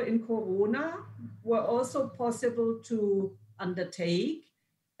self-discovering tour in Corona were also possible to undertake.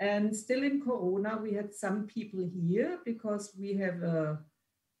 And still in Corona, we had some people here because we have a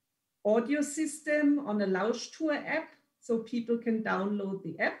audio system on a Lauschtour app. So people can download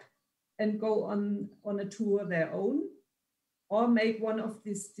the app and go on a tour their own or make one of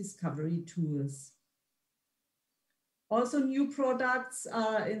these discovery tours. Also new products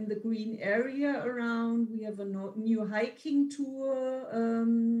are in the green area around. We have a new hiking tour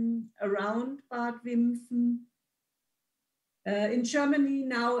around Bad Wimpfen. In Germany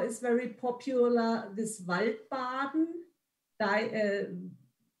now is very popular this Waldbaden,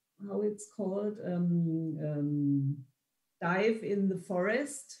 how it's called, dive in the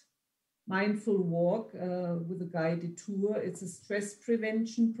forest, mindful walk with a guided tour. It's a stress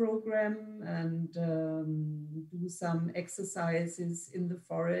prevention program and do some exercises in the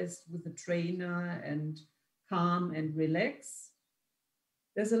forest with a trainer and calm and relax.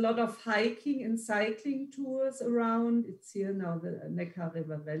 There's a lot of hiking and cycling tours around. It's here now, the Neckar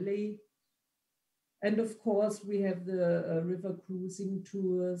River Valley. And of course, we have the river cruising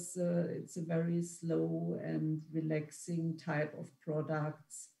tours. It's a very slow and relaxing type of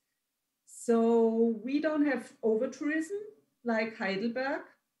products. So we don't have over-tourism like Heidelberg.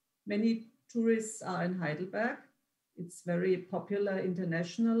 Many tourists are in Heidelberg. It's very popular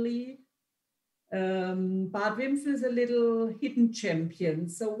internationally. Bad Wimpfen is a little hidden champion.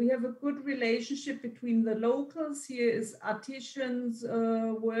 So we have a good relationship between the locals. Here is artisans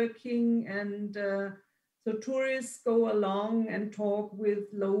working, and so tourists go along and talk with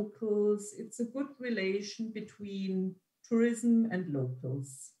locals. It's a good relation between tourism and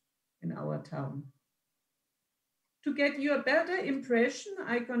locals in our town. To get you a better impression,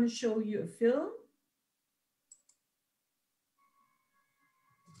 I'm going to show you a film.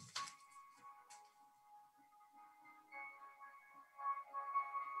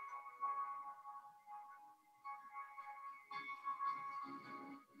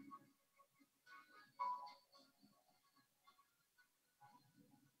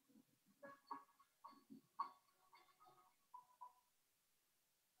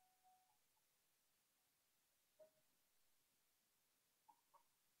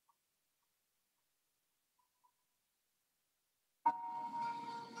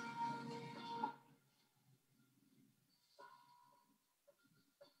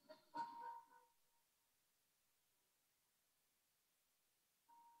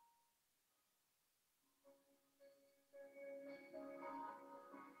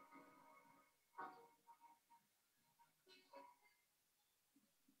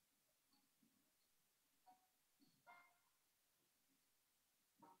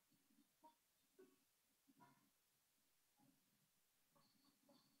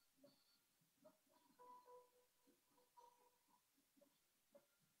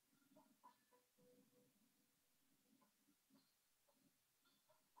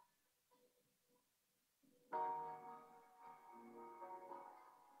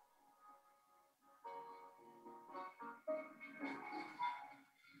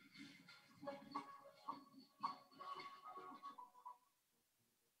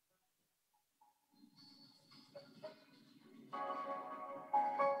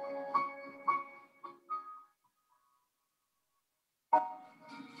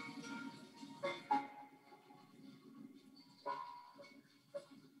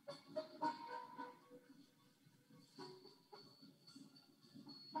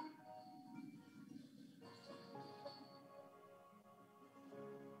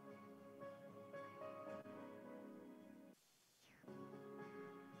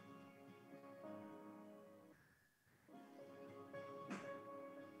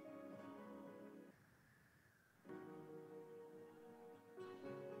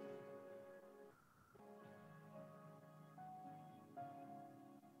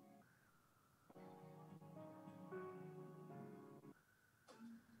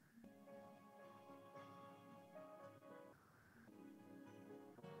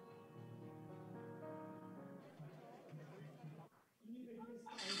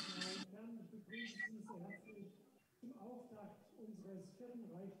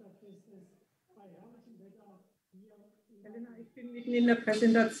 Elena, ich bin mitten in der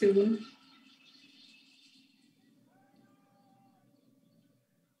Präsentation.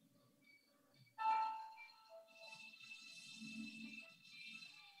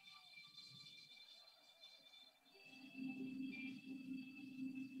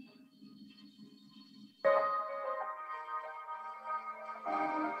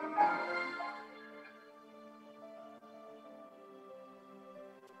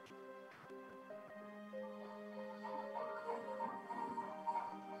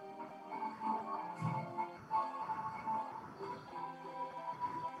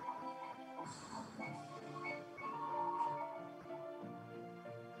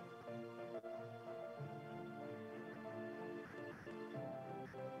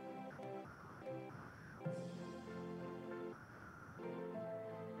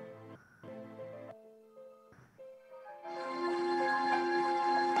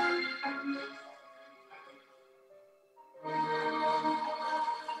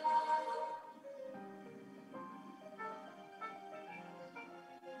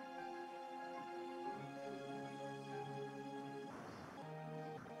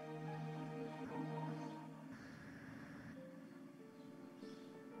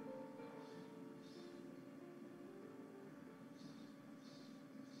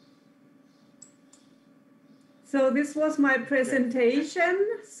 So this was my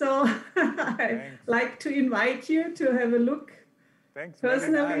presentation. So I'd like to invite you to have a look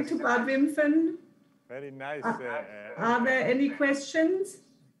personally to Bad Wimpfen. Very nice. Are there any questions?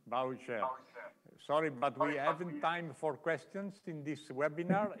 Bauschert. Sorry, but we haven't time for questions in this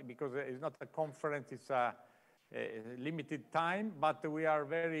webinar because it's not a conference, it's a limited time, but we are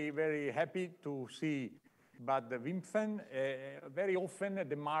very, very happy to see Bad Wimpfen. Very often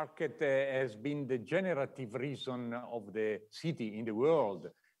the market has been the generative reason of the city in the world.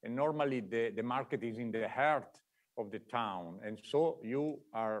 And normally the market is in the heart of the town. And so you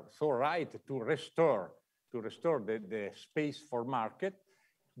are so right to restore the space for market,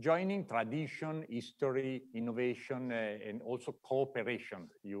 joining tradition, history, innovation, and also cooperation,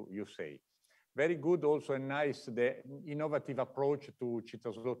 you say. Very good, also a nice, the innovative approach to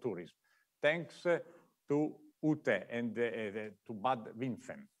Cittaslow tourism. Thanks to Ute and to Bad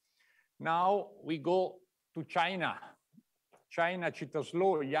Wimpfen. Now we go to China. China,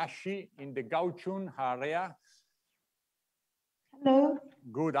 Cittaslow, Yaxi in the Gaochun area. Hello.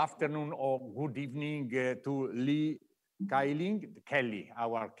 Good afternoon or good evening to Li Kelly,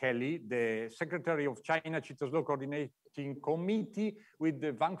 our Kelly, the Secretary of China Cittaslow Coordinating Committee with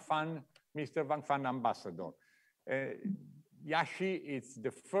the Mr. Wang Fan Ambassador. Yaxi is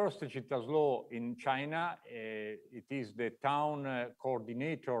the first Cittaslow in China. It is the town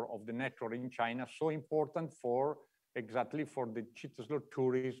coordinator of the network in China, so important for exactly for the Cittaslow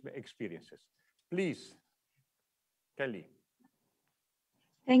tourism experiences. Please, Kelly.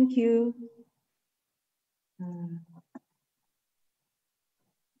 Thank you.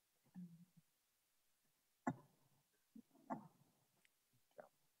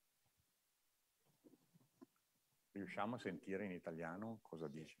 Riusciamo a sentire in italiano cosa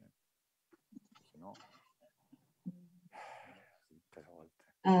dice? Se no...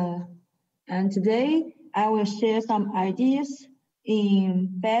 And today I will share some ideas in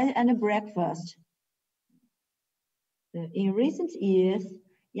bed and breakfast. In recent years,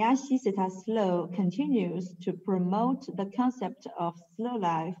 Yaxi Cittaslow continues to promote the concept of slow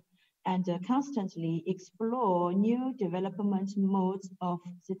life and constantly explore new development modes of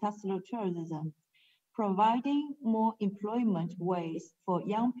Cittaslow tourism, providing more employment ways for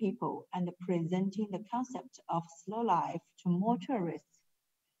young people and presenting the concept of slow life to more tourists.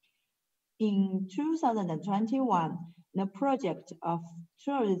 In 2021, the project of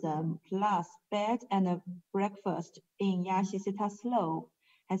tourism plus bed and breakfast in Yaxi Cittaslow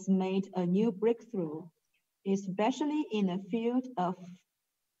has made a new breakthrough, especially in the field of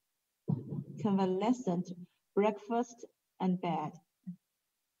convalescent breakfast and bed.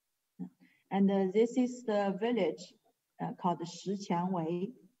 And this is the village called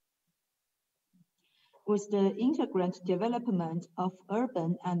Shiqiangwei. With the integrated development of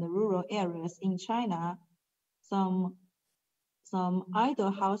urban and rural areas in China, some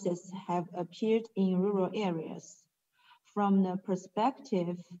idle houses have appeared in rural areas. From the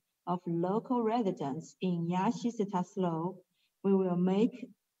perspective of local residents in Yaxi Cittaslow, we will make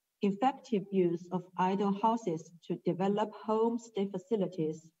effective use of idle houses to develop homestay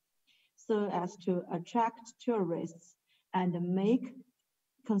facilities so as to attract tourists and make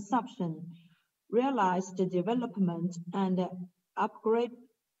consumption, realize the development and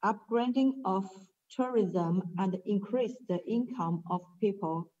upgrading of tourism and increase the income of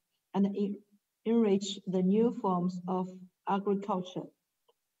people and enrich the new forms of agriculture.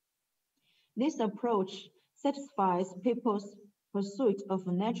 This approach satisfies people's pursuit of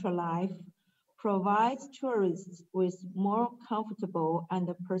natural life, provides tourists with more comfortable and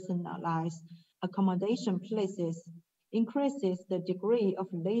personalized accommodation places, increases the degree of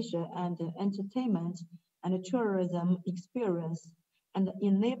leisure and entertainment and tourism experience, and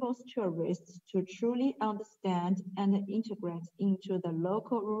enables tourists to truly understand and integrate into the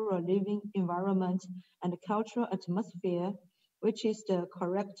local rural living environment and cultural atmosphere, which is the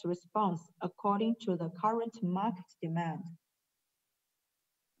correct response according to the current market demand.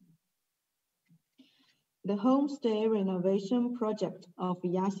 The homestay renovation project of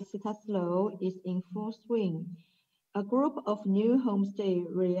Yaxi Cittaslow is in full swing. A group of new homestay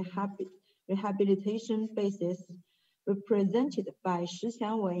rehabilitation bases represented by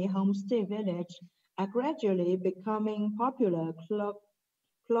Shiqiangwei Homestay Village are gradually becoming popular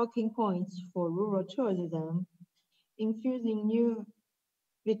clocking points for rural tourism, infusing new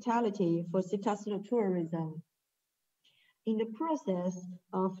vitality for Cittaslow tourism. In the process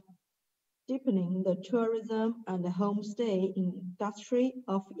of deepening the tourism and the homestay industry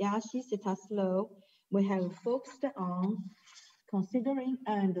of Yaxi Cittaslow, we have focused on considering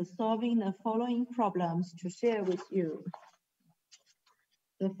and solving the following problems to share with you.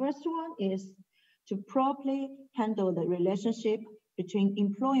 The first one is to properly handle the relationship between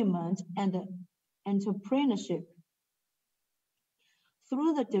employment and entrepreneurship.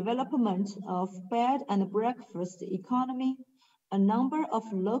 Through the development of bed and breakfast economy, a number of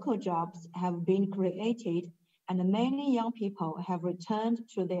local jobs have been created, and many young people have returned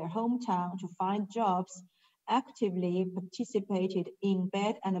to their hometown to find jobs, actively participated in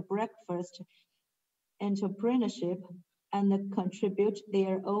bed and breakfast entrepreneurship, and contribute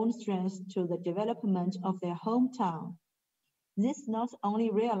their own strengths to the development of their hometown. This not only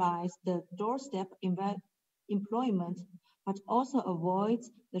realizes the doorstep employment, but also avoids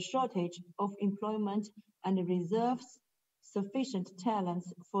the shortage of employment and reserves sufficient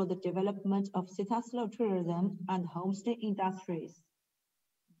talents for the development of Cittaslow tourism and homestay industries.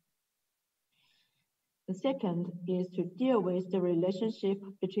 The second is to deal with the relationship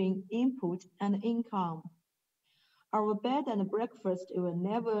between input and income. Our bed and breakfast will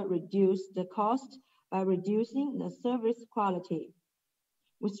never reduce the cost by reducing the service quality.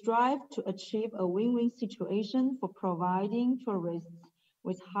 We strive to achieve a win-win situation for providing tourists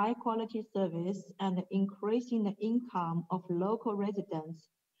with high-quality service and increasing the income of local residents.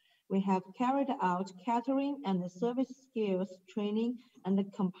 We have carried out catering and service skills training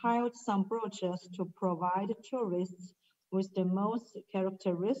and compiled some brochures to provide tourists with the most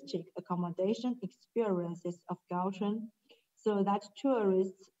characteristic accommodation experiences of Gauchun, so that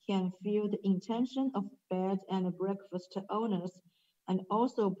tourists can feel the intention of bed and breakfast owners and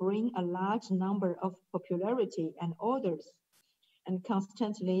also bring a large number of popularity and orders, and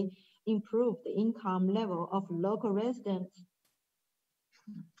constantly improve the income level of local residents.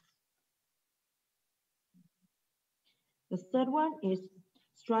 The third one is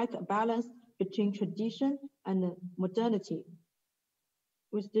strike a balance between tradition and modernity.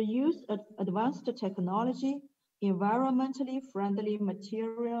 With the use of advanced technology, environmentally friendly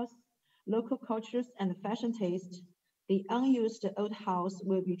materials, local cultures, and fashion taste, the unused old house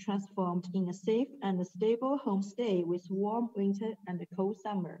will be transformed in a safe and stable homestay with warm winter and cold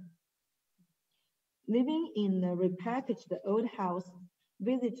summer. Living in the repackaged old house,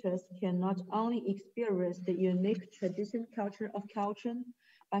 visitors can not only experience the unique traditional culture of Gauchun,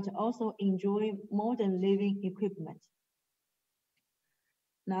 but also enjoy modern living equipment.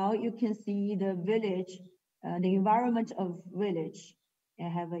 Now you can see the village, the environment of village. I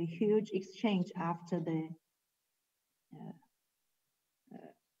have a huge exchange after the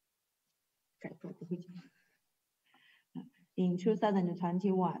in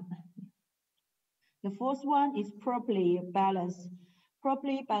 2021. The fourth one is properly balanced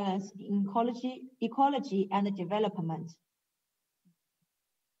ecology and development.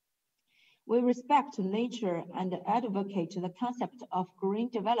 We respect nature and advocate the concept of green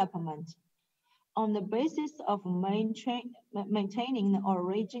development. On the basis of maintaining the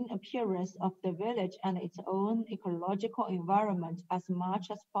origin appearance of the village and its own ecological environment as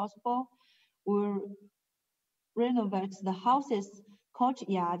much as possible, we'll renovate the houses,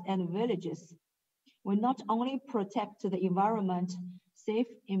 courtyard, and villages. We not only protect the environment, save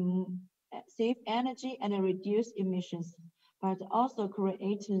energy and reduce emissions, but also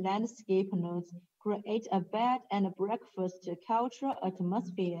create landscape nodes, create a bed and breakfast cultural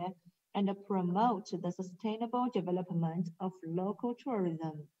atmosphere, and promote the sustainable development of local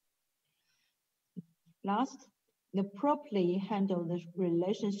tourism. Last, to properly handle the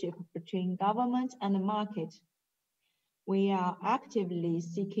relationship between government and the market. We are actively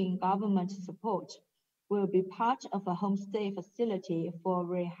seeking government support. We'll be part of a homestay facility for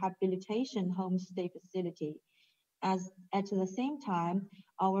rehabilitation homestay facility. As at the same time,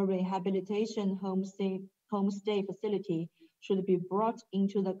 our rehabilitation homestay facility should be brought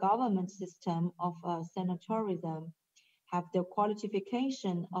into the government system of sanitourism, have the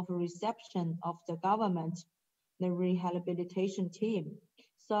qualification of reception of the government, the rehabilitation team,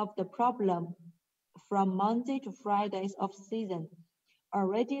 solve the problem from Monday to Fridays of season,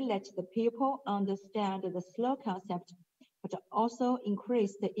 already let the people understand the slow concept, but also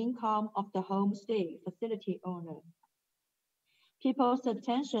increase the income of the homestay facility owner. People's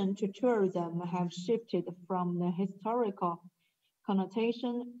attention to tourism have shifted from the historical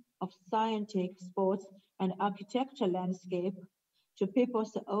connotation of scientific, sports, and architecture landscape to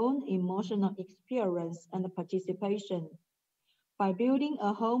people's own emotional experience and participation. By building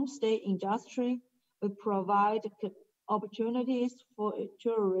a homestay industry, we provide opportunities for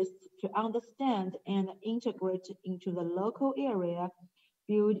tourists to understand and integrate into the local area,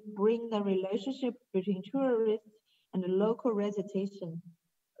 bring the relationship between tourists and the local residents,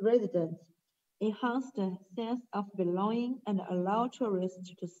 enhance the sense of belonging, and allow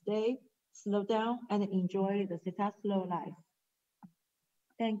tourists to stay, slow down, and enjoy the Cittaslow life.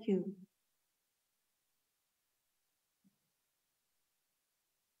 Thank you.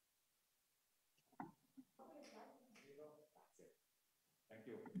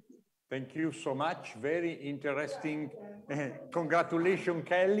 Thank you so much. Very interesting. Congratulations,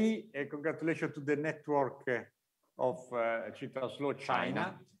 Kelly. Congratulations to the network of Cittaslow,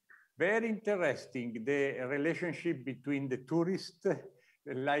 China. Very interesting, the relationship between the tourists,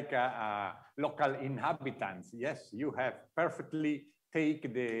 like local inhabitants. Yes, you have perfectly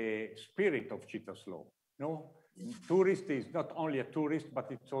take the spirit of Cittaslow. No, tourist is not only a tourist, but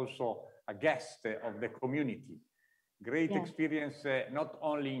it's also a guest of the community. Great experience, not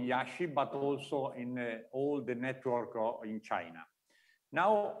only in Yaxi, but also in all the network in China.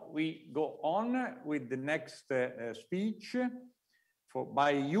 Now we go on with the next speech by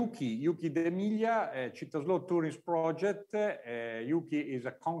Yuki D'Emilia, Cittaslow Tourist Project. Yuki is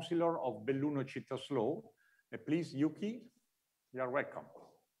a councillor of Belluno Cittaslow. Please, Yuki, you are welcome.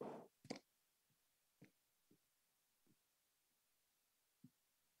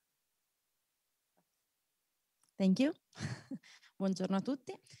 Thank you. Buongiorno a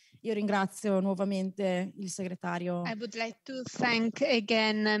tutti. Io ringrazio nuovamente il segretario. I would like to thank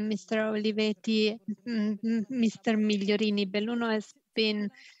again Mr. Olivetti, Mr. Migliorini. Belluno has been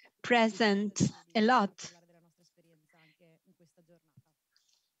present a lot.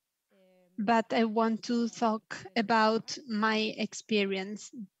 But I want to talk about my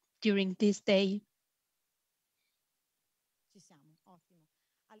experience during this day.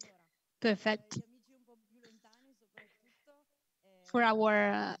 Perfect. For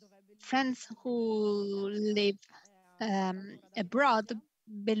our friends who live abroad,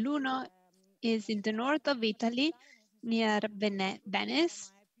 Belluno is in the north of Italy, near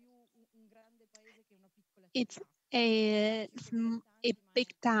Venice. It's a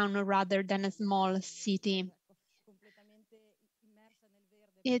big town rather than a small city.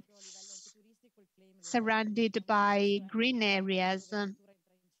 It's surrounded by green areas.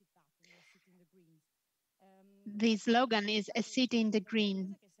 The slogan is "A city in the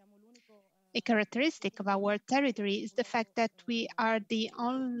green." A characteristic of our territory is the fact that we are the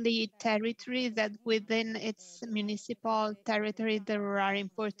only territory that within its municipal territory there are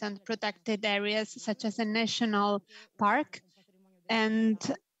important protected areas such as a national park and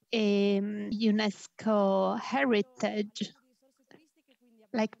a UNESCO heritage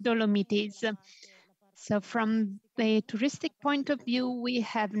like Dolomites. So from the touristic point of view, we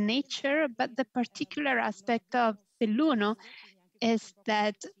have nature, but the particular aspect of Belluno is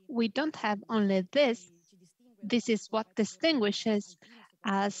that we don't have only this. This is what distinguishes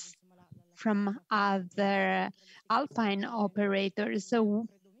us from other alpine operators. So,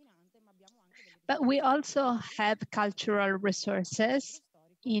 but we also have cultural resources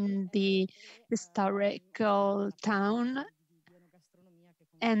in the historical town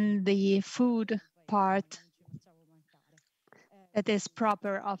and the food part that is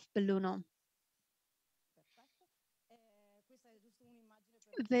proper of Belluno.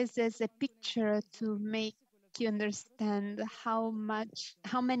 This is a picture to make you understand how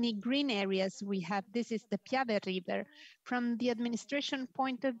many green areas we have. This is the Piave River. From the administration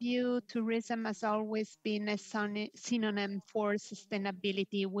point of view, tourism has always been a synonym for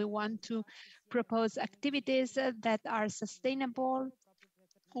sustainability. We want to propose activities that are sustainable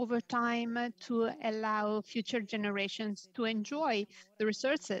over time to allow future generations to enjoy the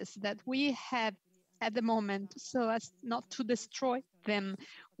resources that we have at the moment so as not to destroy them.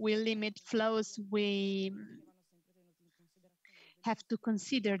 We limit flows, we have to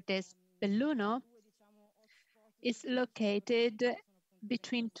consider this. Belluno is located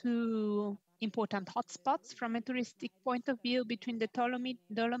between two important hotspots from a touristic point of view between the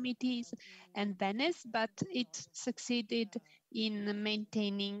Dolomites and Venice, but it succeeded in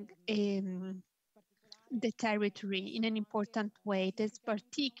maintaining the territory in an important way. It is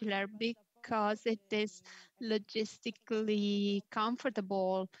particular because it is logistically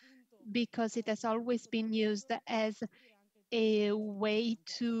comfortable, because it has always been used as a way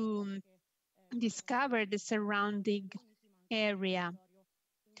to discover the surrounding area,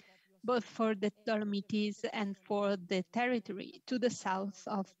 both for the Dolomites and for the territory to the south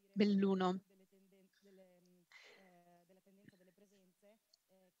of Belluno.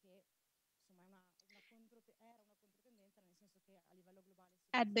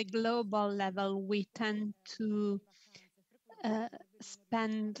 At the global level, we tend to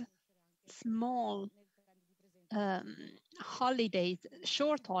spend small holidays,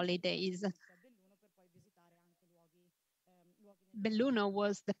 short holidays. Belluno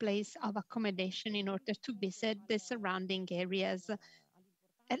was the place of accommodation in order to visit the surrounding areas,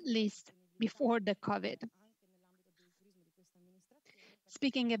 at least before the COVID.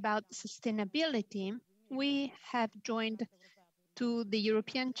 Speaking about sustainability, we have joined to the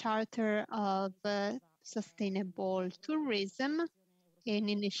European Charter of Sustainable Tourism an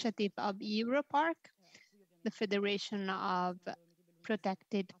initiative of Europark, the Federation of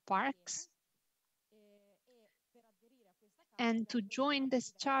Protected Parks. And to join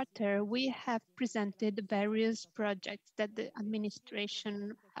this charter, we have presented various projects that the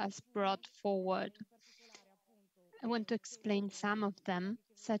administration has brought forward. I want to explain some of them,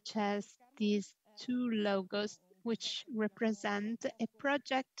 such as these two logos, which represent a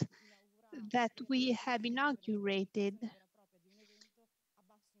project that we have inaugurated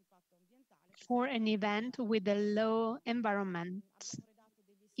for an event with a low environment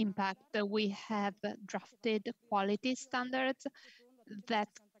impact. We have drafted quality standards that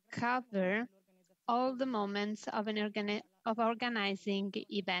cover all the moments of organizing the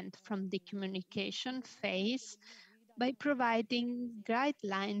event, from the communication phase, by providing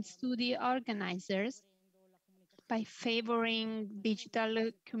guidelines to the organizers, by favoring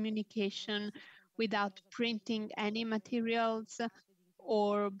digital communication without printing any materials,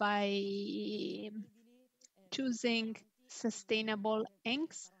 or by choosing sustainable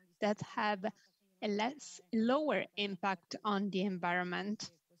inks that have a lower impact on the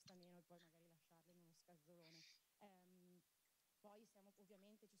environment.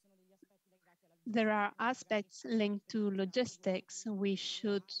 There are aspects linked to logistics. We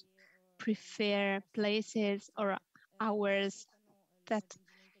should prefer places or hours that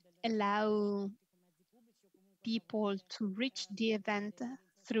allow people to reach the event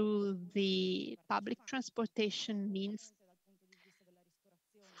through the public transportation means.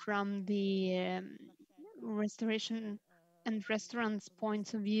 From the restoration and restaurants'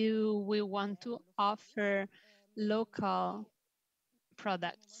 points of view, we want to offer local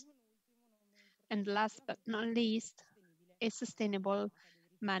products. And last but not least, a sustainable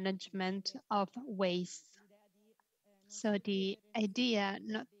management of waste. So the idea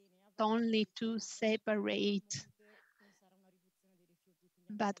not only to separate,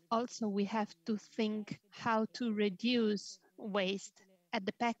 but also we have to think how to reduce waste at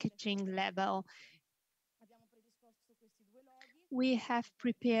the packaging level. We have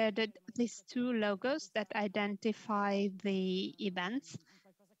prepared these two logos that identify the events.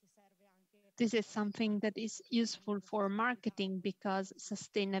 This is something that is useful for marketing because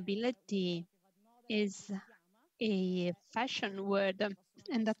sustainability is a fashion word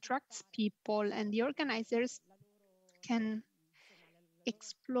and attracts people, and the organizers can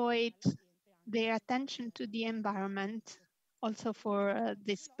exploit their attention to the environment also for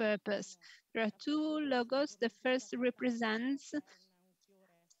this purpose. There are two logos. The first represents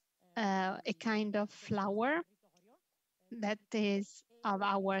a kind of flower that is of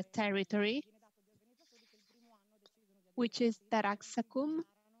our territory, which is Taraxacum.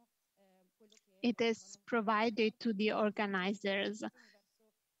 It is provided to the organizers,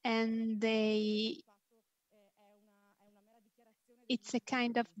 and it's a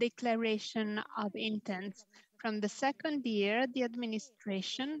kind of declaration of intent. From the second year, the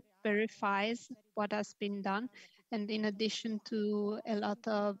administration verifies what has been done, and in addition to a lot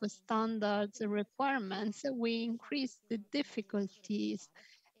of standards and requirements, we increase the difficulties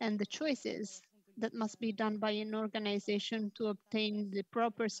and the choices that must be done by an organization to obtain the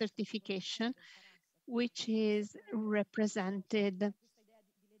proper certification, which is represented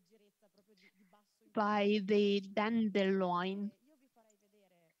by the dandelion,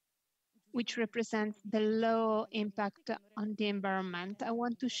 which represents the low impact on the environment. I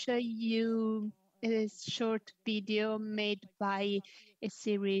want to show you a short video made by a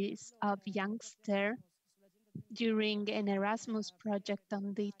series of youngsters during an Erasmus project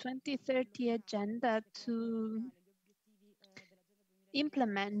on the 2030 agenda to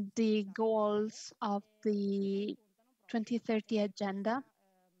implement the goals of the 2030 agenda,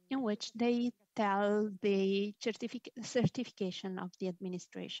 in which they tell the certification of the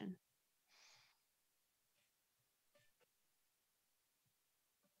administration.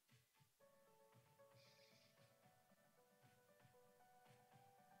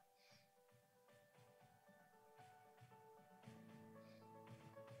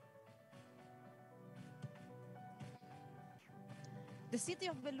 The city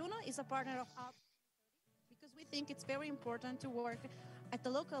of Belluno is a partner of ours because we think it's very important to work at the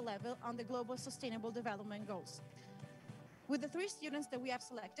local level on the global sustainable development goals. With the 3 students that we have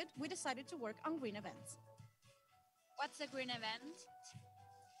selected, we decided to work on green events. What's a green event?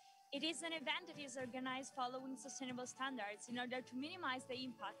 It is an event that is organized following sustainable standards in order to minimize the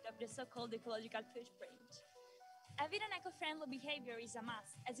impact of the so-called ecological footprint. Having an eco-friendly behavior is a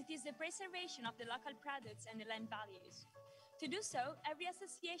must, as it is the preservation of the local products and the land values. To do so, every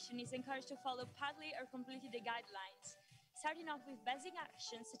association is encouraged to follow partly or completely the guidelines, starting off with basic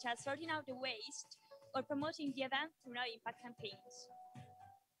actions such as sorting out the waste, or promoting the event through no-impact campaigns.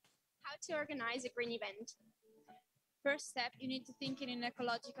 How to organize a green event? First step, you need to think in an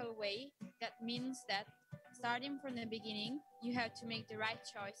ecological way. That means that starting from the beginning, you have to make the right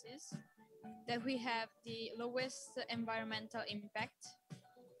choices, that we have the lowest environmental impact.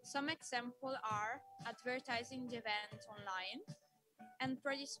 Some examples are advertising the event online and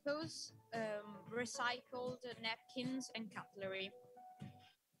predispose recycled napkins and cutlery.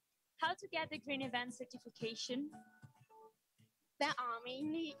 How to get the green event certification? There are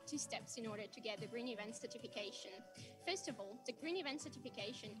mainly two steps in order to get the green event certification. First of all, the green event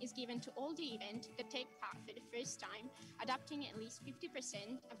certification is given to all the events that take part for the first time, adopting at least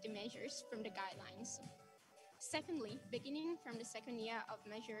 50% of the measures from the guidelines. Secondly, beginning from the second year of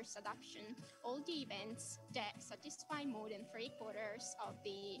measures adoption, all the events that satisfy more than 3/4 of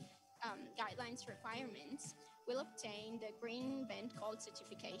the guidelines requirements will obtain the Green Event Gold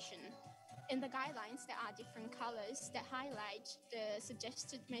certification. In the guidelines, there are different colors that highlight the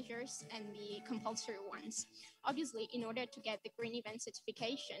suggested measures and the compulsory ones. Obviously, in order to get the Green Event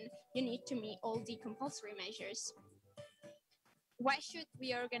certification, you need to meet all the compulsory measures. Why should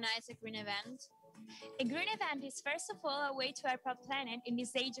we organize a green event? A green event is first of all a way to help our planet in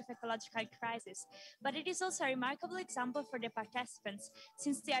this age of ecological crisis, but it is also a remarkable example for the participants,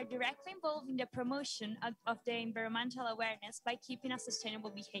 since they are directly involved in the promotion of the environmental awareness by keeping a sustainable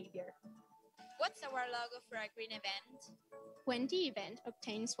behavior. What's our logo for a green event? When the event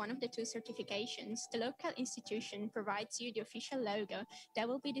obtains one of the two certifications, the local institution provides you the official logo that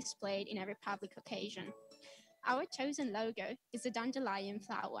will be displayed in every public occasion. Our chosen logo is a dandelion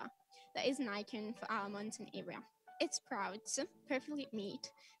flower that is an icon for our mountain area. Its sprouts perfectly meet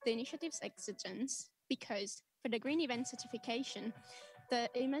the initiative's exigence because for the green event certification,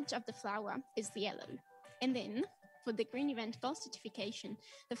 the image of the flower is yellow. And then for the green event gold certification,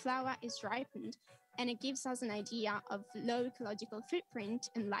 the flower is ripened and it gives us an idea of low ecological footprint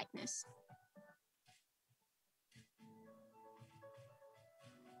and lightness.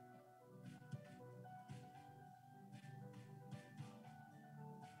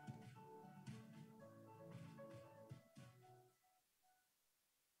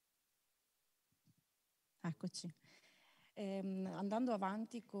 Eccoci. Andando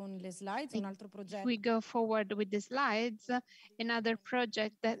avanti con le slides, un altro progetto. We go forward with the slides. Another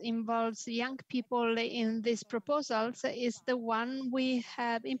project that involves young people in these proposals is the one we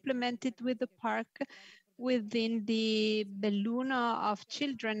have implemented with the park within the Belluno of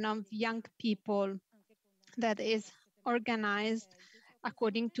children of young people that is organized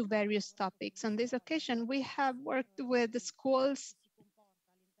according to various topics. On this occasion, we have worked with the schools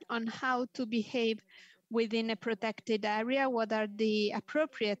on how to behave within a protected area, what are the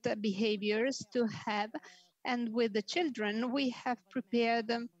appropriate behaviors to have. And with the children, we have prepared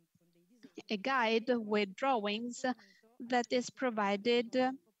a guide with drawings that is provided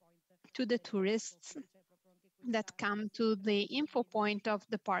to the tourists that come to the info point of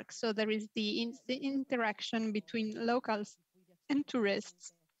the park. So there is the interaction between locals and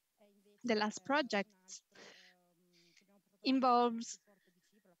tourists. The last project involves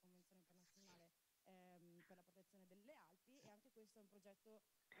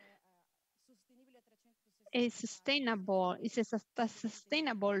it's a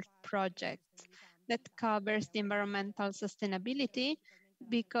sustainable project that covers the environmental sustainability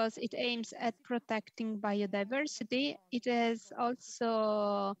because it aims at protecting biodiversity. It is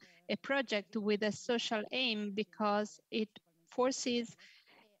also a project with a social aim because it forces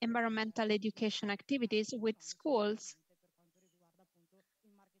environmental education activities with schools,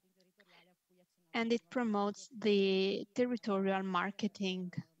 and it promotes the territorial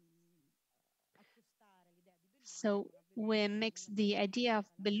marketing. So we mix the idea of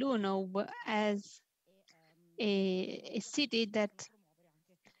Belluno as a city that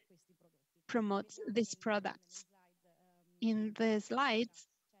promotes these products. In the slides,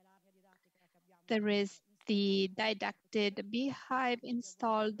 there is the didactic beehive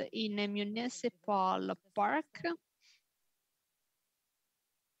installed in a municipal park.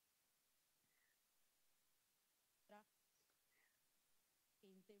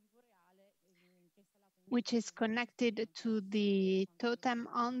 Which is connected to the totem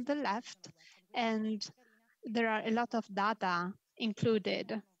on the left, and there are a lot of data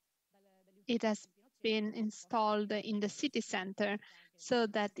included. It has been installed in the city center so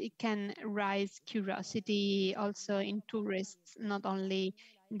that it can raise curiosity also in tourists, not only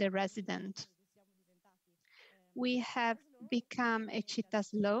the resident. We have become a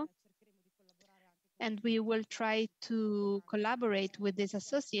Cittaslow, and we will try to collaborate with this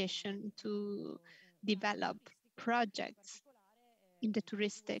association to develop projects in the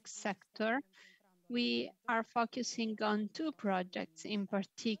touristic sector We are focusing on two projects in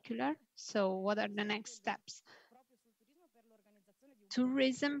particular. So what are the next steps?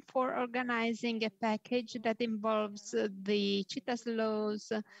 Tourism for organizing a package that involves the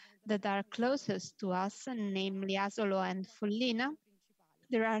Cittaslows that are closest to us, namely Asolo and Follina.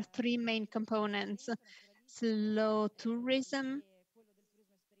 There are three main components: slow tourism,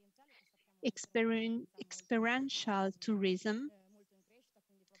 experiential tourism,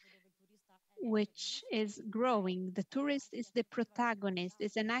 which is growing. The tourist is the protagonist,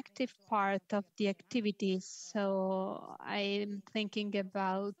 is an active part of the activities. So I'm thinking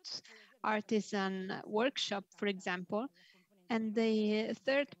about artisan workshop, for example. And the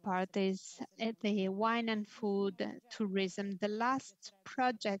third part is the wine and food tourism. The last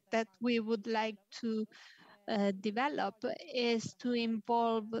project that we would like to develop is to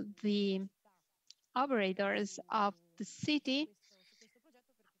involve the operators of the city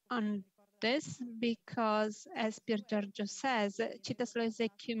on this, because as Pier Giorgio says, Cittaslow is a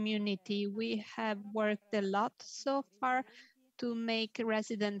community. We have worked a lot so far to make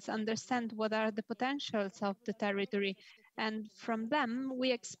residents understand what are the potentials of the territory. And from them,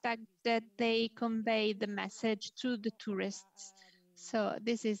 we expect that they convey the message to the tourists. So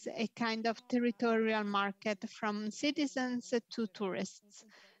this is a kind of territorial market from citizens to tourists.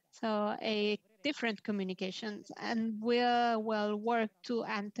 So a different communications, and we'll work to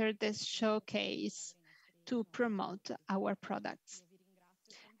enter this showcase to promote our products.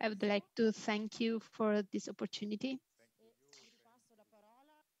 I would like to thank you for this opportunity.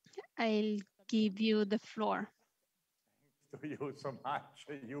 I'll give you the floor. To you so much,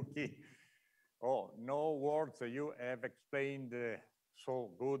 Yuki. Oh, no words. You have explained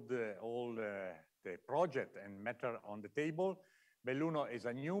so good all the project and matter on the table. Belluno is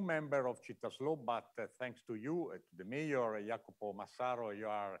a new member of Cittaslow, but thanks to you, to the mayor, Jacopo Massaro, you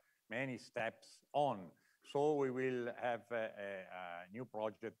are many steps on. So we will have a new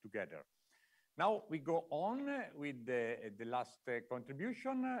project together. Now we go on with the last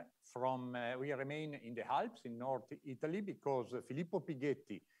contribution from, we remain in the Alps in North Italy, because Filippo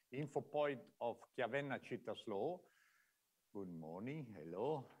Pighetti, info point of Chiavenna Cittaslow. Good morning,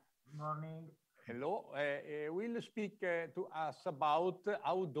 hello. Good morning. Hello, will speak to us about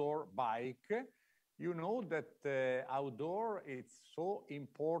outdoor bike. You know that outdoor is so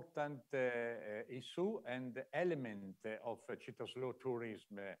important issue and element of Cittaslow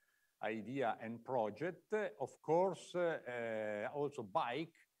tourism idea and project. Of course, also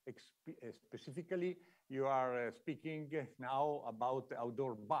bike, specifically, you are speaking now about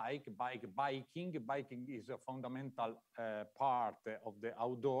outdoor biking. Biking is a fundamental part of the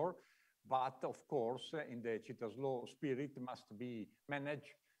outdoor, but of course, in the Cittaslow spirit must be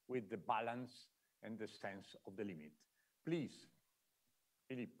managed with the balance and the sense of the limit. Please,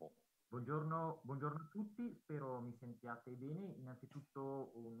 Filippo. Buongiorno, buongiorno a tutti, spero mi sentiate bene.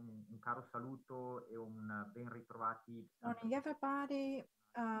 Innanzitutto un caro saluto e un ben ritrovati. Morning, everybody.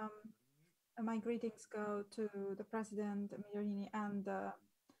 My greetings go to the President Migliorini and the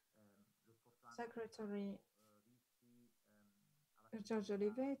Secretary Giorgio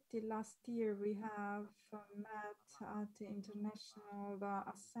Olivetti. Last year we have met at the International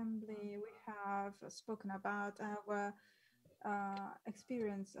Assembly. We have spoken about our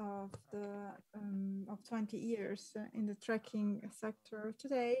experience of the of 20 years in the trekking sector.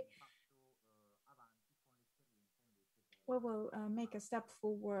 Today we will make a step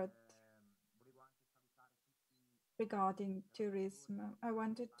forward regarding tourism. I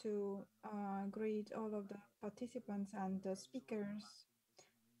wanted to greet all of the participants and the speakers,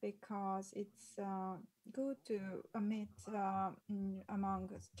 because it's good to meet among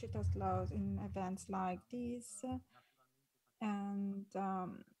Cittaslows in events like this. And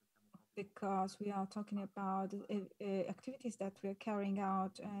because we are talking about activities that we are carrying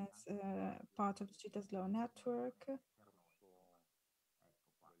out as part of the Cittaslow network.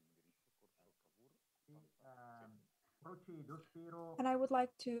 And I would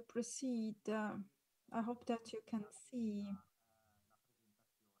like to proceed. I hope that you can see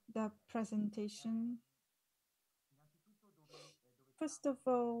the presentation. First of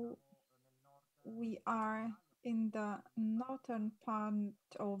all, we are in the northern part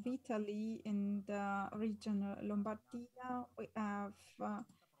of Italy, in the region Lombardia. We have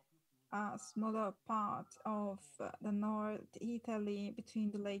a smaller part of the North Italy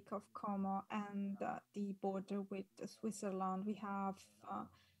between the Lake of Como and the border with Switzerland. We have the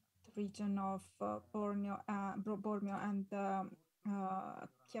region of Bormio and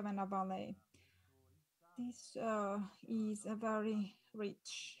Chiavenna Valley. This is a very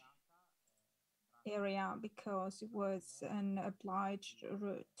rich area because it was an obliged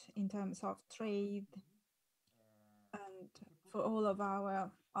route in terms of trade and for all of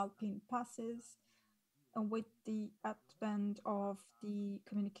our Alpine passes. And with the advent of the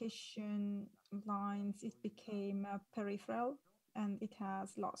communication lines, it became peripheral and it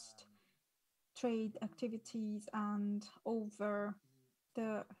has lost trade activities. And over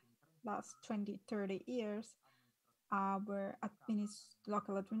the last 20, 30 years, our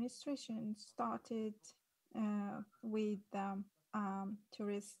local administration started with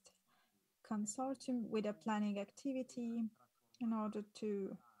tourist consortium with a planning activity in order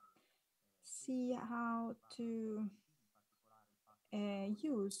to see how to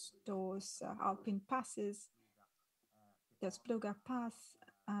use those Alpine passes, the Spluga Pass,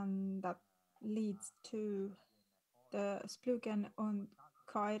 and that leads to the Splugen und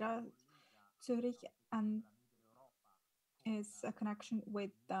Chiara, Zurich, and is a connection with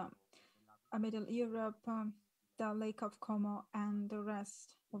Middle Europe, the Lake of Como, and the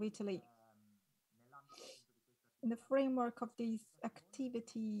rest of Italy. In the framework of this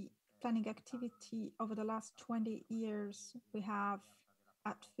planning activity over the last 20 years, we have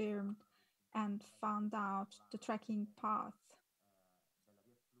affirmed and found out the trekking path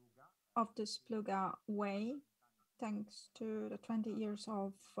of the Spluga Way. Thanks to the 20 years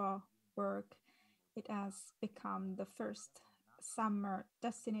of work, it has become the first summer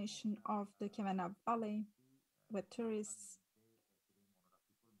destination of the Chiavenna Valley, with tourists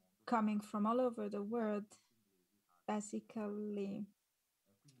coming from all over the world, basically.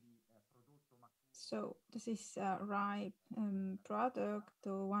 So this is a ripe product,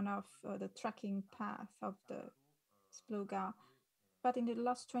 one of the trekking path of the Spluga. But in the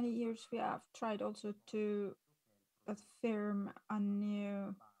last 20 years, we have tried also to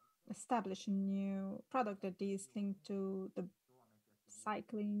establish a new product that is linked to the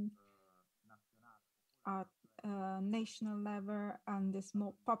cycling at national level and is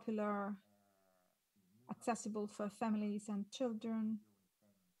more popular, accessible for families and children,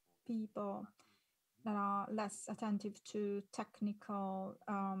 people that are less attentive to technical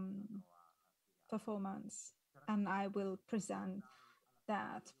performance. And I will present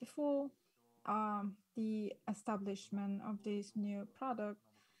that. Before the establishment of this new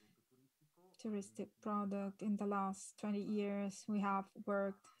touristic product, in the last 20 years, we have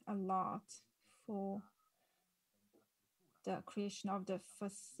worked a lot for the creation of the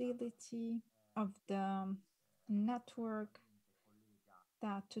facility, of the network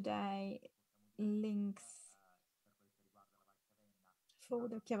that today links for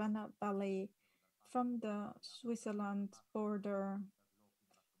the Chiavenna Valley from the Switzerland border,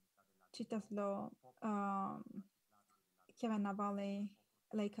 Cittaslow, Chiavenna Valley,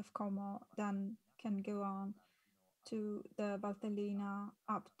 Lake of Como, then can go on to the Valtellina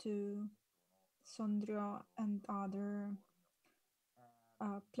up to Sondrio and other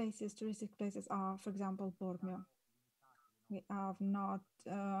places, touristic places are, for example, Bormio. We have not,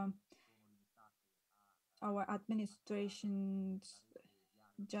 our administrations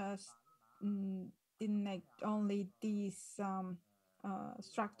just didn't make only this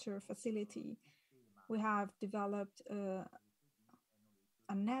structure facility. We have developed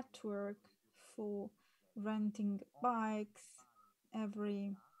a network for renting bikes.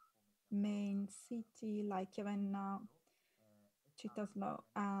 Every main city like Chiavenna, Cittaslow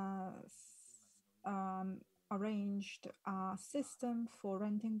has arranged a system for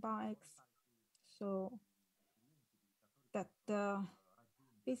renting bikes so that the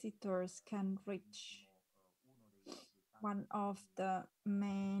visitors can reach one of the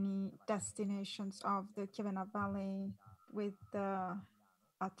many destinations of the Chiavenna Valley with a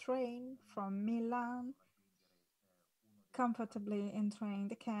train from Milan. Comfortably in train,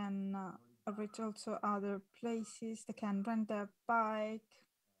 they can reach also other places. They can rent a bike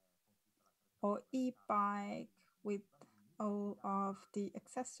or e-bike with all of the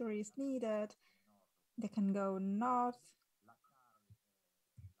accessories needed. They can go north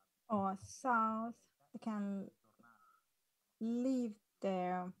or south. They can leave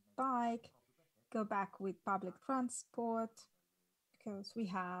their bike, go back with public transport, because we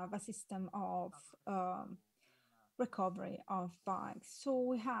have a system of recovery of bikes. So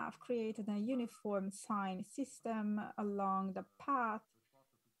we have created a uniform sign system along the path,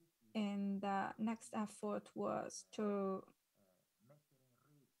 and the next effort was to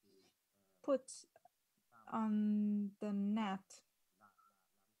put on the net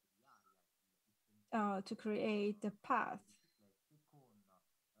to create the path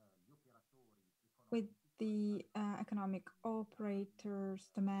with the economic operators,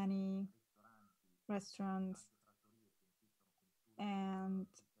 the many restaurants, and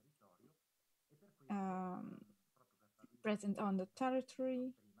present on the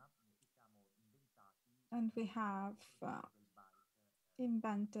territory. And we have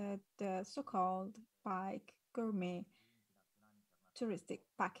invented the so-called bike gourmet touristic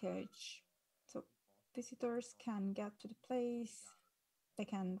package. So visitors can get to the place, they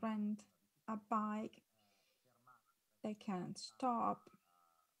can rent a bike, they can stop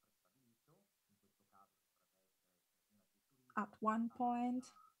at one point.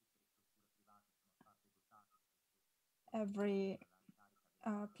 Every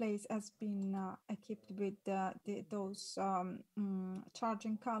place has been equipped with those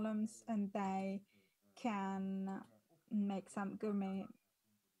charging columns, and they can make some gourmet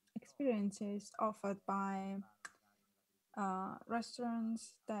experiences offered by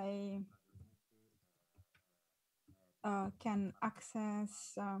restaurants. They can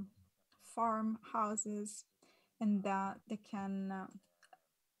access farmhouses, and they can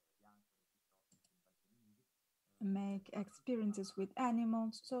make experiences with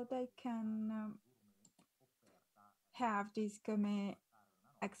animals, so they can have this gourmet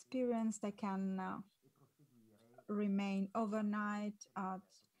experience. They can remain overnight at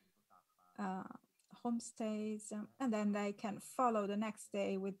homestays, and then they can follow the next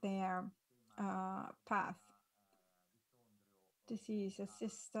day with their path. This is a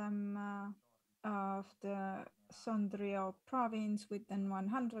system of the Sondrio province within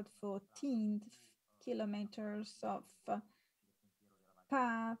 114 kilometers of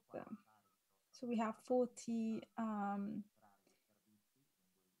path. So we have 40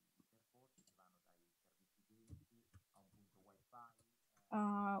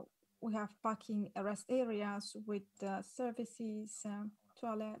 we have parking rest areas with services,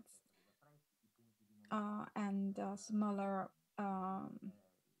 toilets, and smaller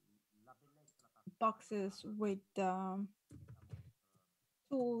boxes with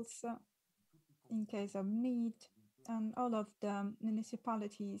tools in case of need. And all of the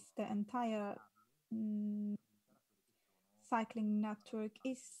municipalities, the entire cycling network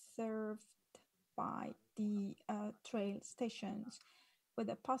is served by the trail stations, with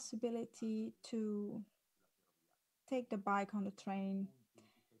the possibility to take the bike on the train.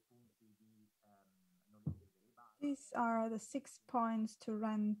 These are the 6 points to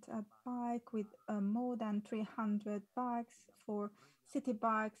rent a bike, with more than 300 bikes for city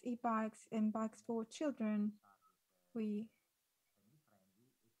bikes, e-bikes, and bikes for children. We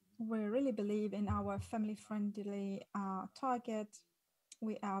really believe in our family-friendly target.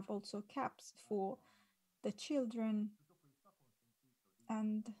 We have also caps for the children,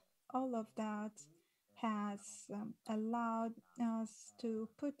 and all of that has allowed us to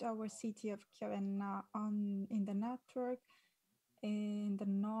put our city of Chiara in the network in the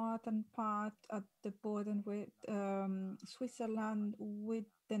northern part at the border with Switzerland,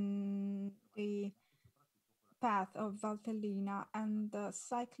 within the path of Valtellina and the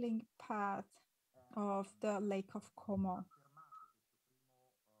cycling path of the Lake of Como.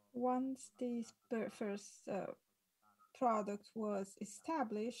 Once this first product was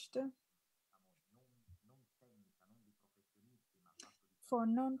established, for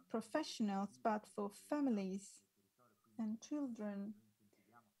non-professionals, but for families and children,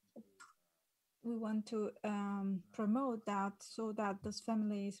 we want to promote that, so that those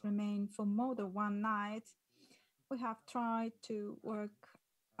families remain for more than one night. We have tried to work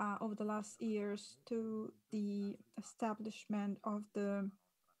over the last years to the establishment of the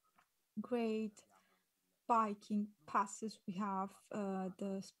great biking passes. We have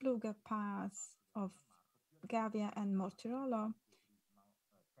the Spluga Pass of Gavia and Mortirolo,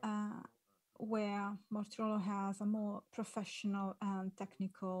 where Mortirolo has a more professional and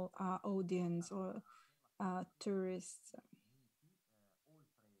technical audience or tourists.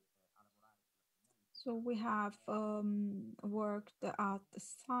 So we have worked at the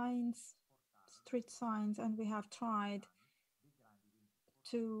signs, street signs, and we have tried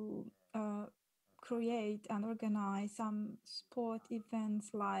to create and organize some sport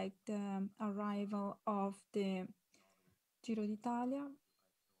events, like the arrival of the Giro d'Italia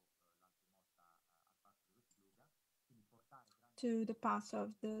to the pass of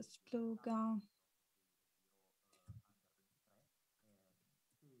the Spluga.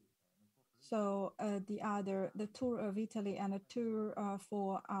 So the tour of Italy and a tour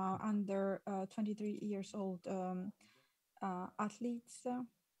for under 23 years old athletes.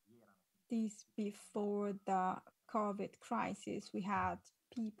 This before the COVID crisis, we had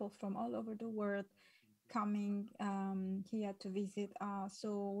people from all over the world coming here to visit us.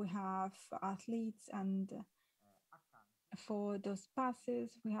 So we have athletes, and for those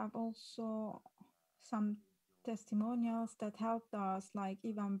passes, we have also some testimonials that helped us, like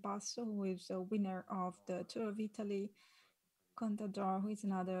Ivan Basso, who is a winner of the Tour of Italy, Contador, who is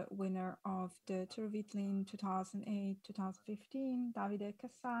another winner of the Tour of Italy in 2008-2015. Davide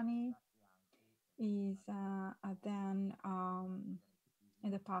Cassani is then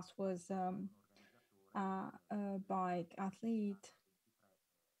in the past was a bike athlete.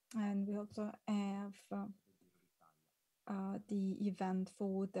 And we also have the event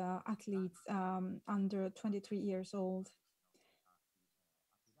for the athletes under 23 years old.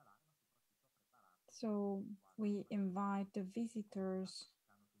 So we invite the visitors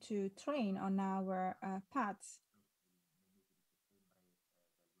to train on our paths.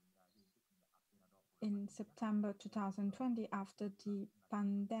 In September 2020, after the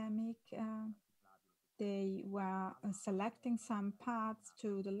pandemic, they were selecting some paths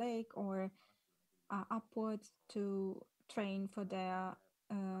to the lake or upwards to train for their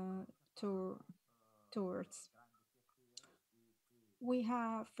tours. We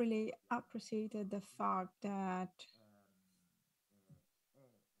have really appreciated the fact that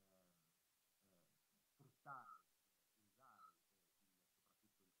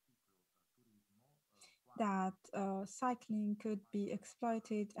cycling could be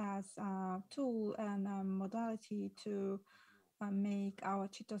exploited as a tool and a modality to make our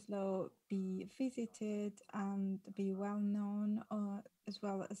Cittaslow be visited and be well known, as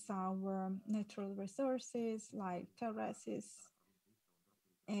well as our natural resources like terraces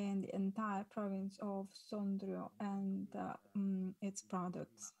and the entire province of Sondrio and its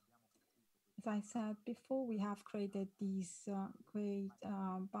products. As I said before, we have created this great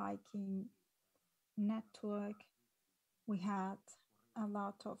biking network. We had a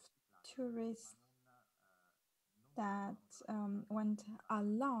lot of tourists that went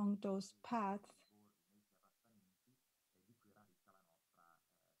along those paths,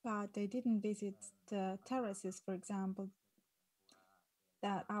 but they didn't visit the terraces, for example,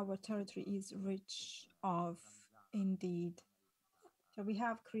 that our territory is rich of indeed. So we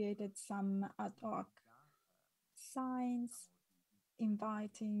have created some ad hoc signs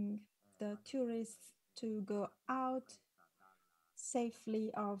inviting the tourists to go out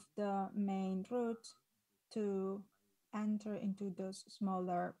safely of the main route to enter into those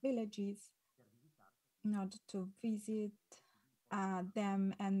smaller villages in order to visit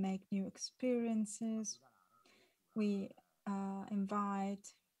them and make new experiences. We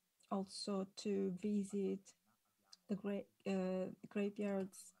invite also to visit the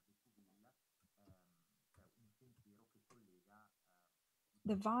graveyards,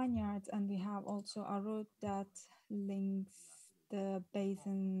 the vineyards, and we have also a route that links the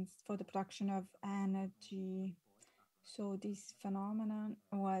basins for the production of energy. So this phenomenon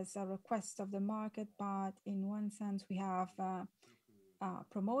was a request of the market, but in one sense we have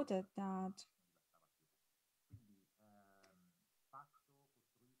promoted that.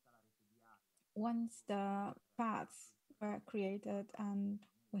 Once the paths were created and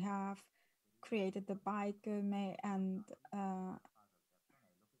we have created the bike and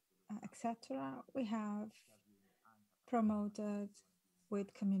etc., we have promoted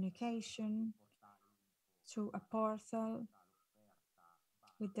with communication through a portal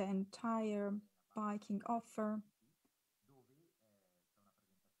with the entire biking offer,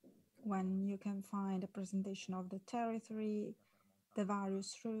 when you can find a presentation of the territory, the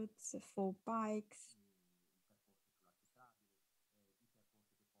various routes for bikes,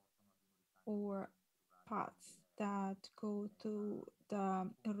 or paths that go to the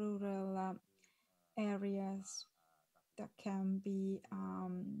rural areas that can be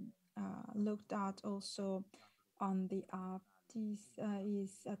looked at also on the app. This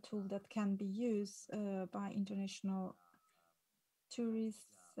is a tool that can be used by international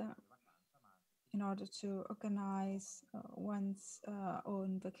tourists in order to organize one's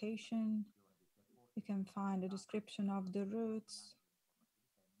own vacation. You can find a description of the routes,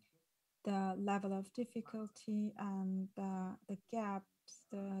 the level of difficulty, and the gaps,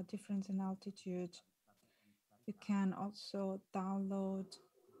 the difference in altitude. You can also download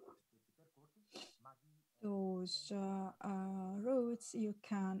those routes. You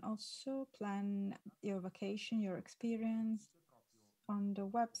can also plan your vacation, your experience on the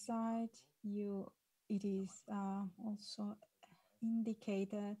website. It is also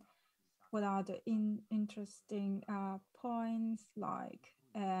indicated what are the interesting points, like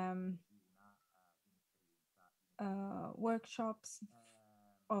workshops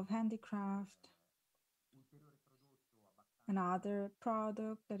of handicraft. Another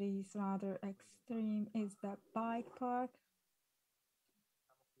product that is rather extreme is the bike park.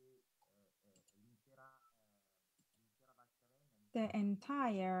 The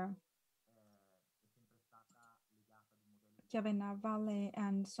entire Chiavenna Valley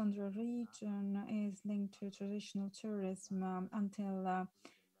and Sondrio region is linked to traditional tourism until a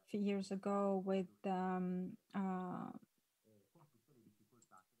few years ago with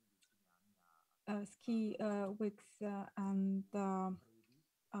ski weeks and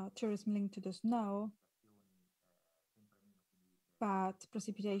tourism linked to the snow. But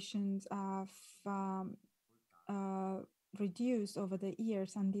precipitations have reduced over the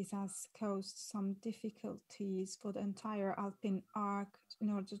years, and this has caused some difficulties for the entire Alpine arc in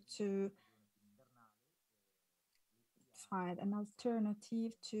order to find an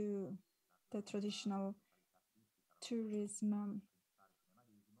alternative to the traditional tourism.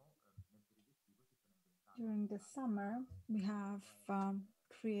 During the summer, we have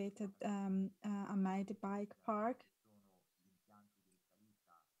created a made bike park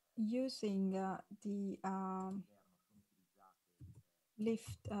using the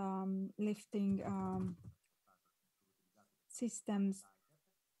lifting systems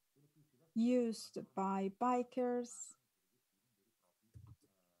used by bikers,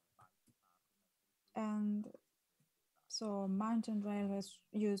 and so mountain rail is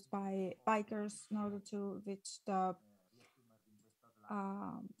used by bikers in order to reach the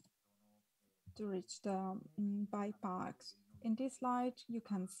bike parks. In this slide, you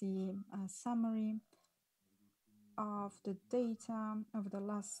can see a summary of the data over the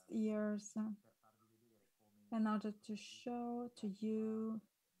last years in order to show to you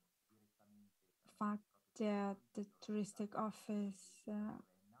the fact that the touristic office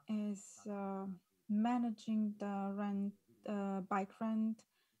is managing the bike rent,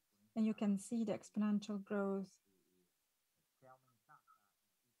 and you can see the exponential growth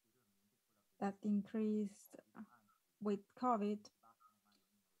that increased with COVID.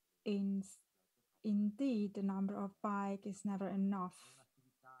 Indeed, the number of bikes is never enough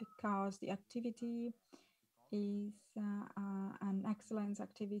because the activity is an excellent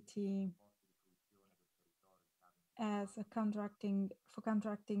activity as for contracting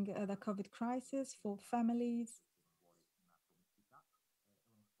the COVID crisis for families.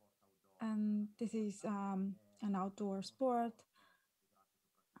 And this is an outdoor sport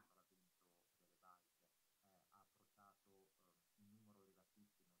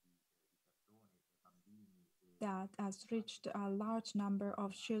that has reached a large number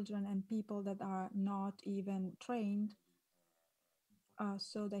of children and people that are not even trained,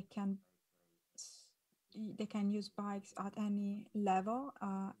 so they can use bikes at any level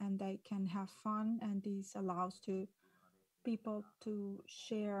and they can have fun, and this allows to people to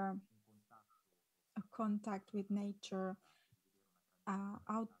share a contact with nature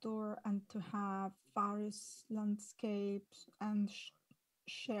outdoor and to have various landscapes and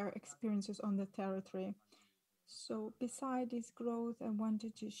share experiences on the territory. So beside this growth, I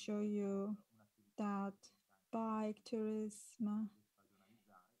wanted to show you that bike tourism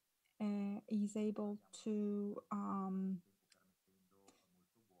is able to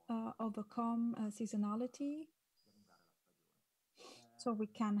overcome seasonality, so we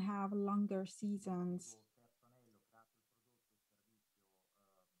can have longer seasons.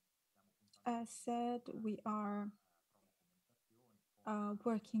 As said, we are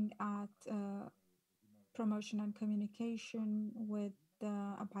working at promotion and communication with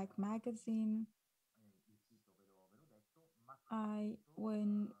a bike magazine. I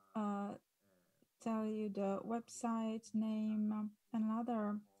will tell you the website name.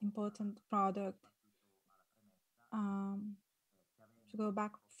 Another important product, to go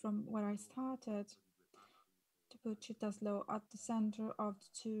back from where I started, to put Cittaslow at the center of the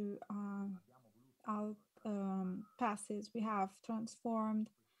two Alp passes. We have transformed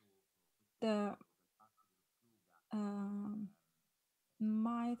the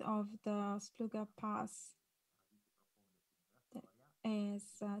might of the Spluga Pass that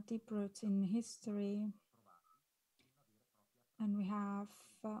is deep roots in history, and we have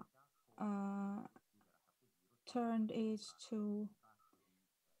turned it to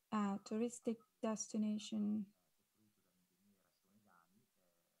a touristic destination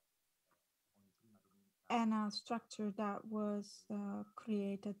and a structure that was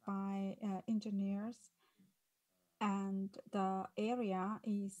created by engineers, and the area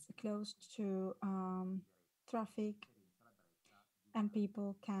is close to traffic, and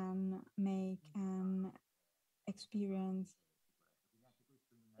people can make an experience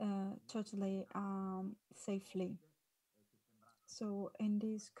totally safely. So in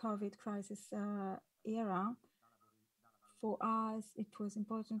this COVID crisis era, for us, it was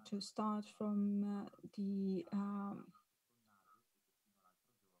important to start from the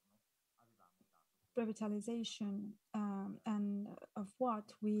revitalization and of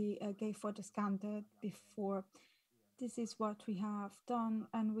what we gave for discounted before this is what we have done,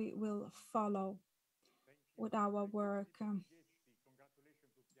 and we will follow with our work.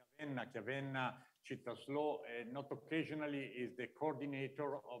 Chiara Cittaslow, not occasionally, is the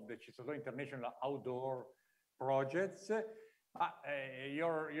coordinator of the Cittaslow International Outdoor Projects.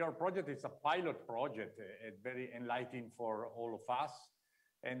 Your project is a pilot project, very enlightening for all of us.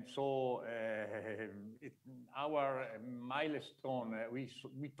 And so our milestone,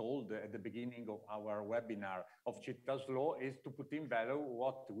 we told at the beginning of our webinar of Cittaslow, is to put in value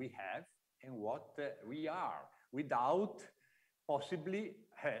what we have and what we are, without possibly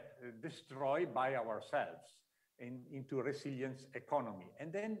destroyed by ourselves into resilience economy.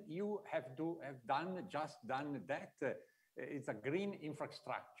 And then you have just done that. It's a green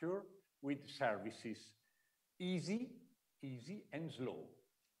infrastructure with services, easy and slow.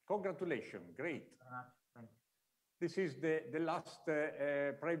 Congratulations, great. This is the last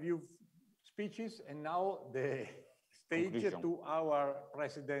preview speeches, and now the stage Conclusion. to our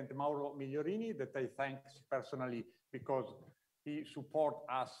president, Mauro Migliorini, that I thank personally because he support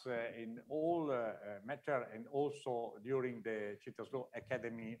us in all matter and also during the Cittaslow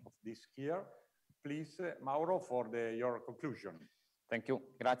Academy of this year. Please, Mauro, for your conclusion. Thank you,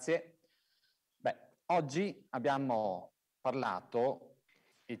 grazie. Beh, oggi abbiamo parlato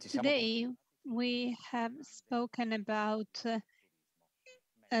e ci siamo... Today, we have spoken about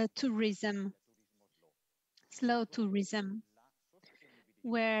tourism, slow tourism,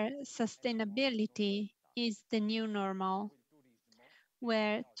 where sustainability is the new normal,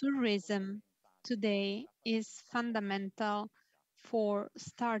 where tourism today is fundamental for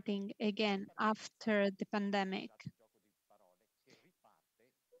starting again after the pandemic.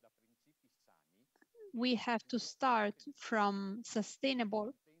 We have to start from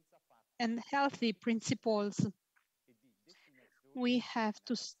sustainable and healthy principles. We have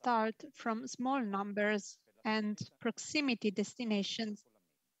to start from small numbers and proximity destinations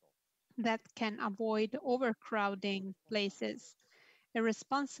that can avoid overcrowding places. A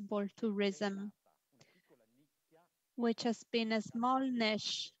responsible tourism, which has been a small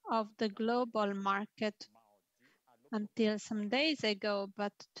niche of the global market until some days ago,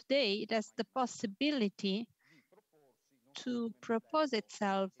 but today it has the possibility to propose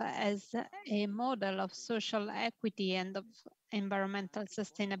itself as a model of social equity and of environmental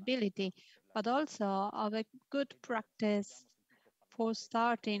sustainability, but also of a good practice for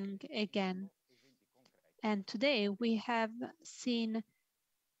starting again. And today we have seen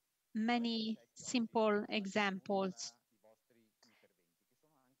many simple examples.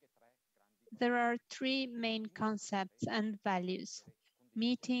 There are three main concepts and values: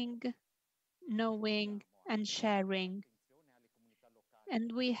 meeting, knowing, and sharing.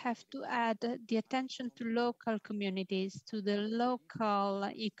 And we have to add the attention to local communities, to the local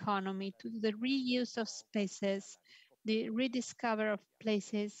economy, to the reuse of spaces, the rediscover of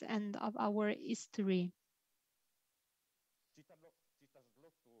places and of our history.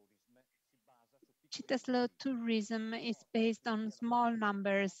 Cittaslow tourism is based on small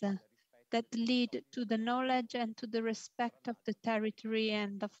numbers that lead to the knowledge and to the respect of the territory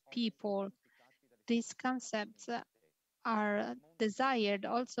and of people. These concepts are desired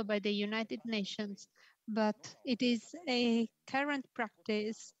also by the United Nations, but it is a current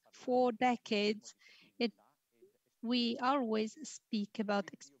practice for decades. We always speak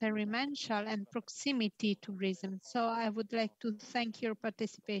about experiential and proximity tourism. So I would like to thank your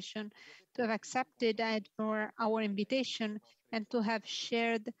participation, to have accepted our invitation, and to have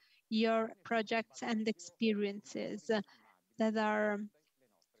shared your projects and experiences that are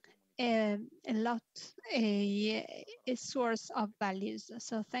a source of values.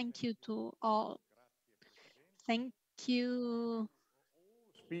 So thank you to all. Thank you.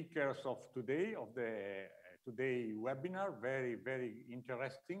 Speakers of today, of the today webinar, very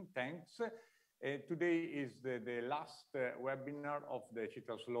interesting, thanks. Today is the last webinar of the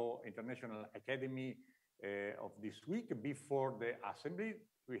Cittaslow International Academy of this week. Before the assembly,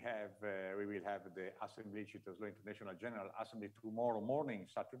 we will have the assembly, Cittaslow International General Assembly, tomorrow morning,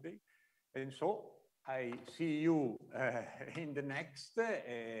 Saturday. And so I see you in the next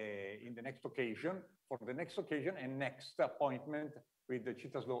occasion, for the next occasion and next appointment with the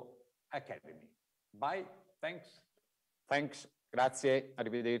Cittaslow Academy. Bye, thanks. Thanks, grazie,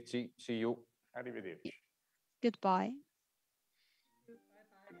 arrivederci, see you. Arrivederci. Goodbye.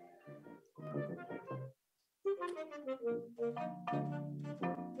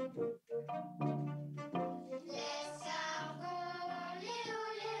 Bye-bye.